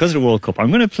Cup, right, because of the World Cup, I'm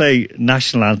going to play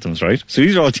national anthems, right? So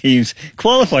these are all teams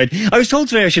qualified. I was told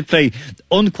today I should play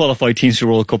unqualified teams for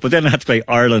the World Cup, but then I had to play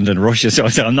Ireland and Russia, so I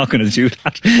said I'm not going to do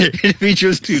that. It'd be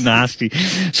just too nasty.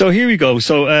 So here we go.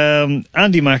 So,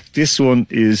 Andy Mack, this one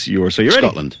is yours. So you're ready?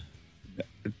 Scotland.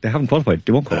 They haven't qualified.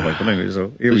 They won't qualify. But anyway,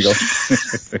 so here we go.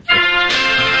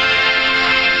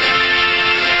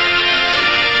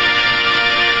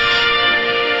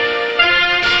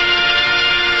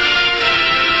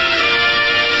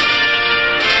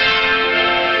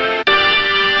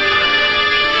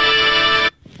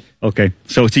 Okay,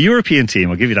 so it's a European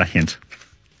team. I'll give you that hint.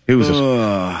 Who is it?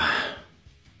 Come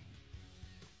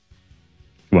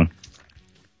on.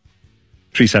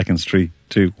 3 seconds. 3,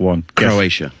 2, 1.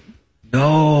 Croatia.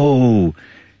 No.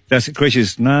 That's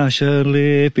Croatia's Nasha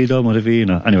Lipidoma.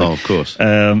 Anyway. Oh, of course.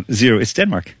 0. It's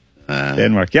Denmark.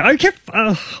 Denmark. Yeah, I kept...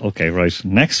 okay, right.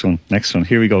 Next one.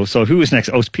 Here we go. So who is next?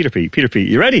 Oh, it's Peter P. Peter P.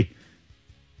 You ready?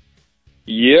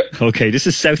 Yep. Okay, this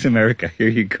is South America. Here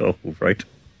you go. Right.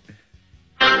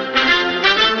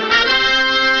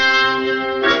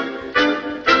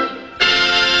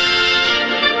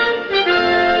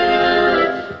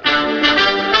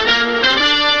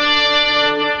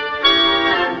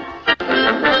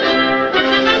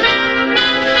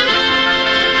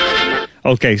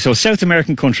 Okay, so South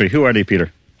American country. Who are they,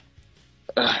 Peter?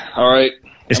 All right.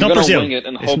 It's I'm not gonna Brazil. Wing it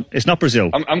and hope, it's not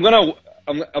Brazil. I'm gonna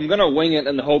wing it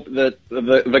and hope that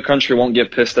the country won't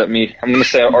get pissed at me. I'm gonna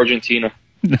say Argentina.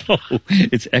 No,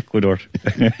 it's Ecuador.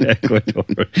 Ecuador.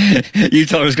 You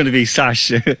thought it was going to be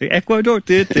Sash. Ecuador.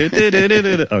 Okay,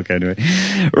 anyway.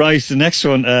 Right, the next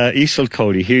one, Easel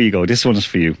Cody. Here you go. This one is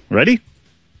for you. Ready?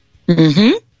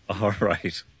 Mm-hmm. All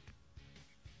right.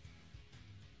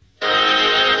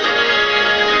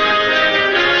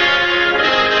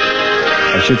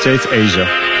 I should say it's Asia.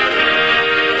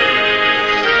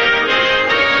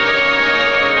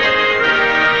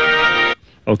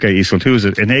 Okay, Easel, who is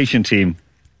it? An Asian team.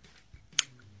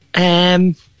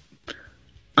 I'm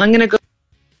going to go.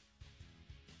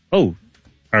 Oh,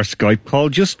 our Skype call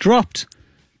just dropped.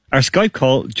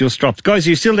 Guys, are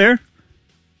you still there?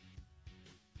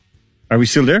 Are we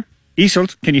still there?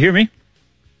 Isolt, can you hear me?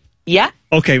 Yeah.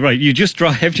 Okay, right. You just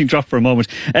everything dropped for a moment.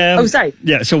 Sorry.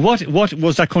 Yeah, so what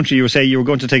was that country you were saying you were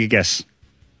going to take a guess?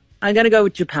 I'm going to go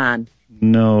with Japan.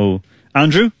 No.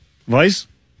 Andrew? Vice?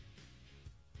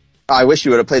 I wish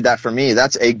you would have played that for me.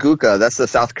 That's Aguka. That's the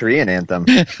South Korean anthem.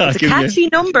 It's a catchy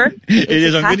number. It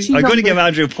is. I'm going to give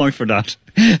Andrew a point for that.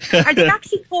 Are they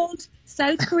actually called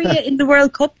South Korea in the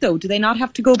World Cup, though? Do they not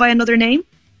have to go by another name?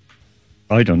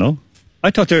 I don't know.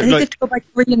 I thought they have to go by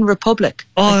Korean Republic.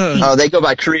 Oh, they go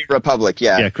by Korean Republic,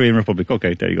 yeah. Yeah, Korean Republic.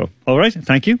 Okay, there you go. All right,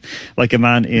 thank you. Like a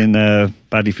man in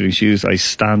badly fitting shoes, I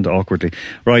stand awkwardly.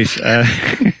 Right. You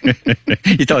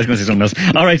thought I was going to say something else.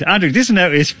 All right, Andrew, this now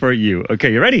is for you.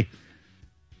 Okay, you ready?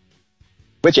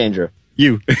 Which Andrew?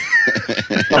 You.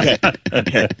 Okay.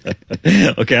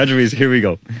 Okay, Andrew, here we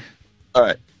go. All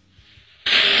right.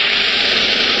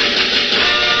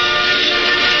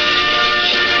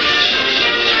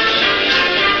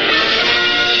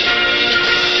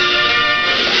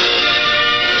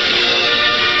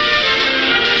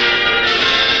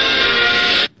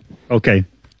 Okay,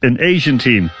 an Asian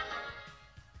team.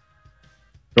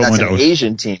 That's an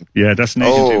Asian team. Yeah, that's an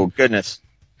Asian team. Oh, goodness.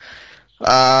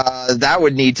 That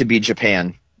would need to be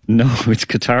Japan. No, it's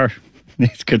Qatar.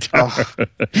 It's Qatar. Oh.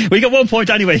 We got 1 point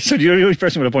anyway, so you're the only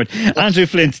person with a point. Andrew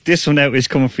Flint, this one now is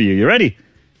coming for you. You ready?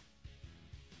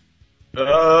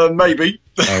 Maybe.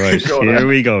 All right, here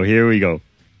we go.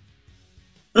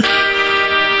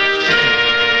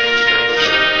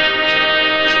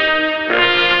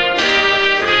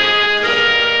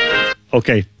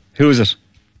 Okay, who is it?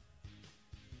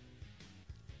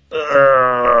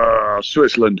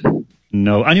 Switzerland.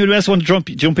 No. Anyone else want to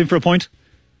jump in for a point?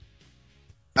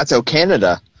 That's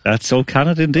Canada. That's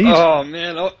Canada indeed. Oh,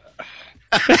 man.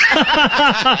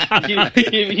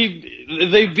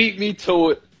 They beat me to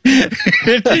it.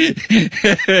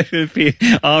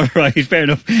 All right, fair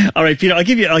enough. All right, Peter,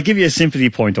 I'll give you a sympathy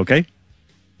point, okay?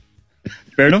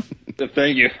 Fair enough?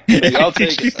 Thank you. I'll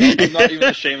take it. I'm not even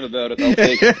ashamed about it. I'll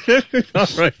take it. All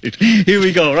right. Here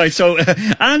we go. Right. So,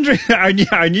 Andrew, our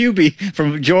newbie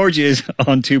from Georgia is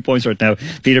on 2 points right now.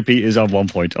 Peter P is on 1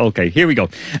 point. Okay. Here we go.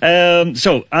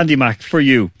 So, Andy Mack, for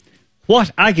you. What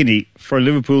agony for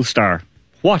Liverpool star?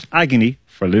 What agony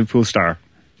for Liverpool star?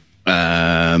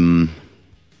 What's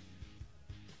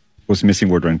the missing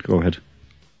word, Ryan? Go ahead.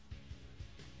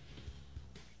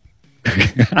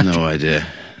 No idea.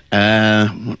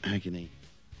 What agony?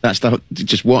 That's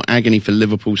just what agony for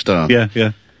Liverpool star? Yeah.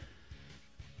 It's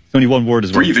only one word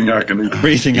as well. Breathing agony.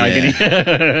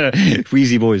 Agony.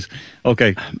 Wheezy boys.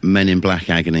 Okay. Men in Black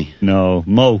agony. No.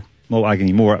 Mo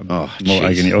agony. Mo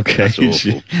agony. Okay. That's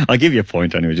awful. I'll give you a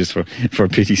point anyway, just for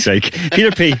pity's sake.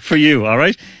 Peter P, for you, all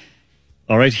right?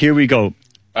 All right, here we go.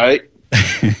 All right.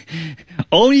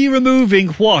 Only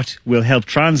removing what will help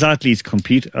trans athletes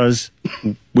compete as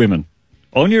women?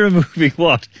 Only removing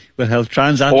what will help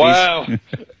trans athletes... Wow.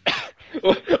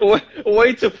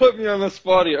 Way to put me on the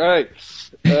spot here.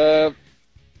 All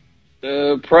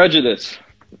right. Prejudice.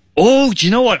 Oh, do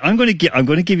you know what? I'm going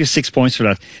to give you 6 points for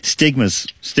that. Stigmas.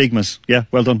 Yeah,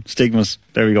 well done. Stigmas.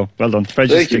 There we go. Well done.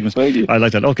 Prejudice, stigmas. Thank you. I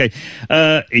like that. Okay.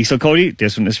 Isel Cody,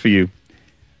 this one is for you.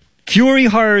 Fury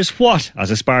hires what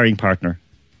as a sparring partner?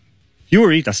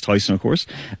 Fury, that's Tyson, of course,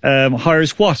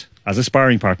 hires what as a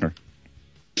sparring partner?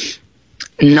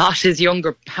 Not his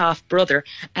younger half brother.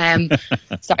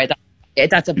 Sorry,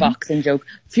 that's a boxing joke.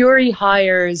 Fury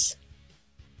hires.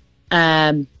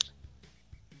 I'm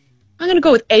going to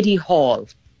go with Eddie Hall.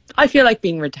 I feel like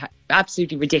being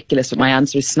absolutely ridiculous with my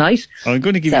answers tonight. I'm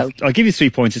going to give you. I'll give you 3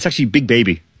 points. It's actually Big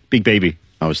Baby. Big Baby.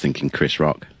 I was thinking Chris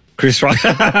Rock. Chris Rock.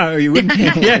 You wouldn't.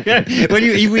 Yeah. When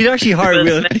we'd actually hire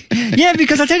Will. Yeah,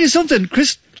 because I'll tell you something.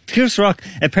 Chris Chris Rock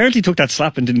apparently took that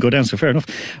slap and didn't go down, so fair enough.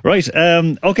 Right,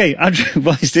 okay, Andrew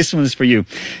Weiss, this one is for you.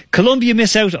 Colombia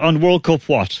miss out on World Cup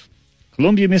what?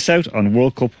 Colombia miss out on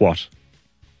World Cup what?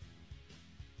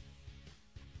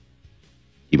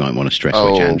 You might want to stress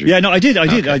which, Andrew. Yeah, no, I did.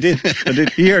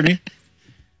 You heard me?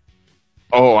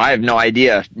 Oh, I have no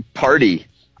idea. Party.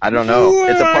 I don't know.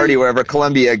 It's a party wherever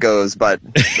Colombia goes, but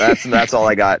that's all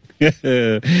I got. Yeah,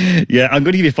 I'm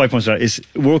going to give you 5 points for that. It's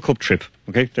World Cup trip.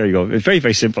 Okay, there you go. It's very,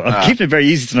 very simple. I'm keeping it very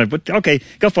easy tonight, but okay,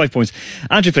 got 5 points.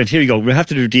 Andrew Flint, here you go. We'll have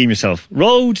to redeem yourself.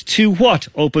 Road to what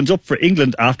opens up for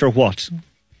England after what?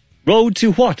 Road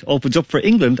to what opens up for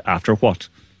England after what?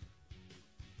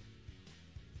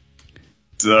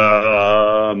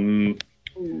 Road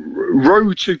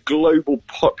to global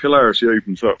popularity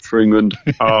opens up for England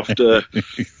after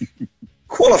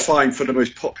qualifying for the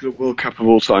most popular World Cup of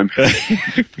all time.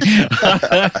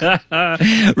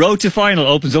 Road to final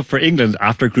opens up for England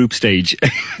after group stage.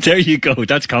 There you go.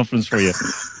 That's confidence for you.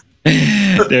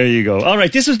 There you go. All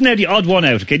right, this is now the odd one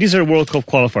out. Okay, these are World Cup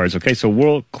qualifiers. Okay, so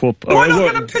World Cup. Why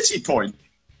not get a pity point?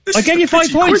 I gave you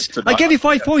 5 points. I gave you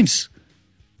 5 points.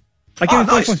 I gave him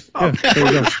 5 points. Yeah,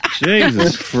 there you go.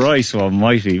 Jesus Christ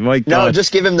almighty. My God. No,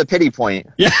 just give him the pity point.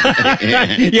 Yeah.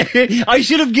 Yeah. I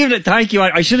should have given it. Thank you.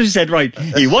 I should have said, right,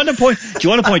 you want a point? Do you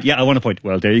want a point? Yeah, I want a point.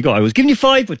 Well, there you go. I was giving you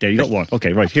 5, but there you got 1.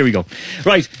 Okay, right, here we go.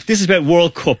 Right, this is about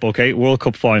World Cup, okay? World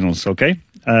Cup finals, okay?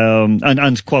 And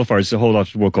qualifiers, a whole lot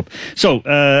of World Cup. So,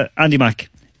 Andy Mack,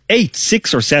 8,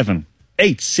 6 or 7?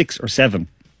 8, 6 or 7?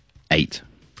 8.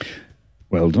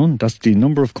 Well done. That's the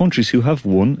number of countries who have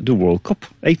won the World Cup.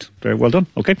 8. Very well done.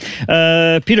 Okay.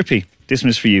 Peter P., this one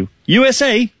is for you.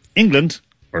 USA, England,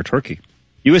 or Turkey?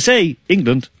 USA,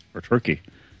 England, or Turkey?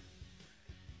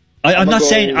 I'm not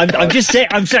saying. I'm just saying.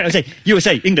 I'm saying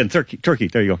USA, England, Turkey.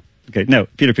 There you go. Okay. Now,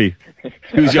 Peter P.,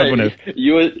 who's the other one out?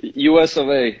 US of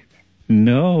A.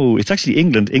 No, it's actually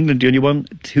England. England, the only one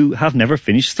who have never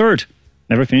finished third.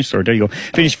 Never finished third. There you go.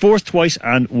 Finished fourth twice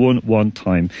and won one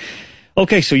time.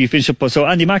 Okay, so you finish up. So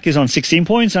Andy Mack is on 16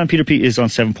 points and Peter P is on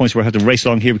 7 points. We'll have to race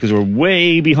along here because we're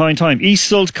way behind time.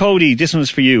 Isolde Cody, this one is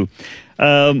for you.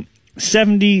 El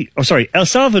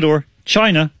Salvador,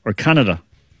 China, or Canada?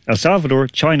 El Salvador,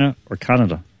 China, or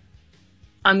Canada?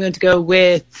 I'm going to go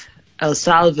with El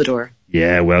Salvador.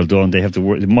 Yeah, well done. They have the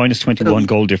minus 21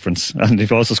 goal difference, and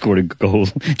they've also scored a goal.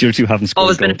 The other two haven't scored.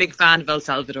 Always been a big fan of El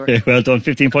Salvador. Yeah, well done.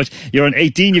 15 points. You're on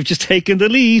 18. You've just taken the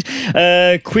lead.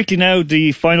 Quickly now,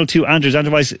 the final two Andrews.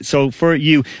 Andrew Weiss, so for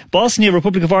you, Bosnia,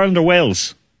 Republic of Ireland, or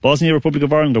Wales? Bosnia, Republic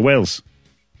of Ireland, or Wales?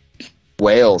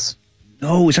 Wales.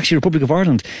 No, it's actually Republic of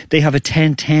Ireland. They have a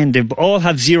 10-10. They all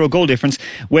have 0 goal difference.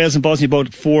 Wales and Bosnia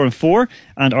both 4-4,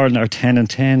 and Ireland are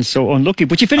 10-10. So unlucky.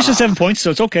 But you finished at 7 points,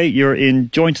 so it's okay. You're in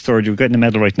joint third. You're getting a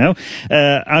medal right now.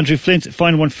 Andrew Flint,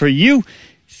 final one for you.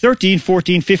 13,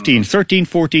 14, 15. 13,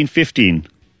 14, 15.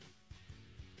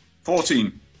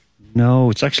 14. No,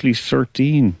 it's actually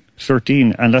 13.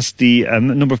 13, and that's the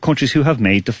number of countries who have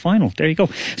made the final. There you go.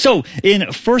 So,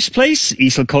 in first place,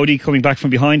 Isolde Cody coming back from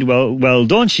behind. Well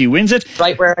done. She wins it.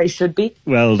 Right where I should be.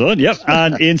 Well done, yep.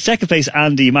 And in second place,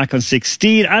 Andy Mack on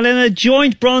 16. And in a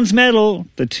joint bronze medal,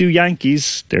 the two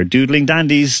Yankees, they're doodling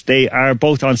dandies. They are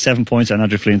both on 7 points, and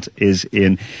Andrew Flint is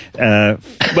in,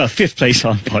 fifth place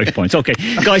on 5 points. Okay,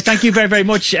 guys, thank you very, very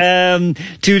much to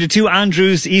the two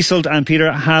Andrews, Isolde and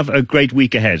Peter. Have a great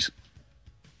week ahead.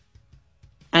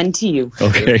 And to you.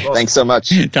 Okay. Thanks so much.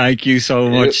 Thank you so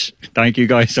much. Thank you,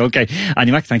 guys. Okay.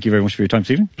 Andy Mack, thank you very much for your time,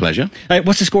 Stephen. Pleasure.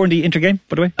 What's the score in the Inter game,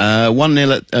 by the way?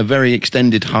 1-0 at a very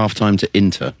extended half-time to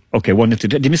Inter. Okay, 1-0.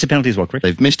 Did they miss a penalty as well, correct?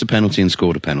 They've missed a penalty and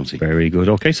scored a penalty. Very good.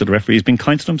 Okay, so the referee has been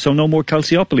kind to them, so no more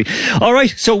Calciopoli. All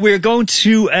right, so we're going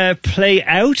to play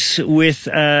out with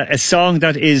a song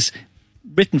that is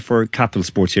written for Capital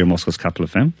Sports here in Moscow's Capital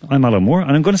FM. I'm Alan Moore,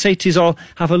 and I'm going to say to you all,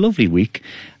 have a lovely week.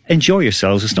 Enjoy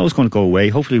yourselves. The snow's going to go away.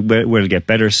 Hopefully we'll get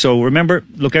better. So remember,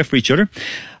 look out for each other.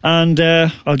 And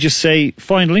I'll just say,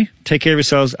 finally, take care of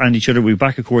yourselves and each other. We'll be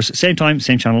back, of course, same time,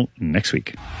 same channel next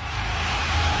week.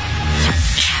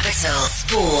 Capital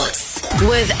Sports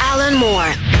with Alan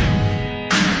Moore.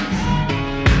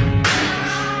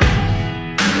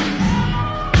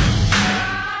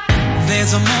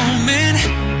 There's a moment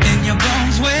in your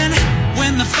bones when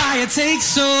the fire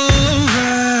takes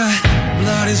over.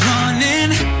 Blood is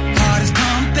running, heart is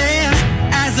pumping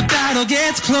as the battle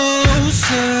gets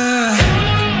closer.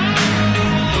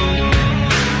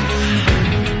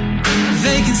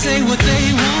 They can say what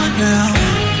they want now,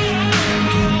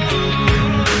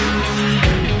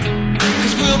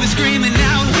 'cause we'll be screaming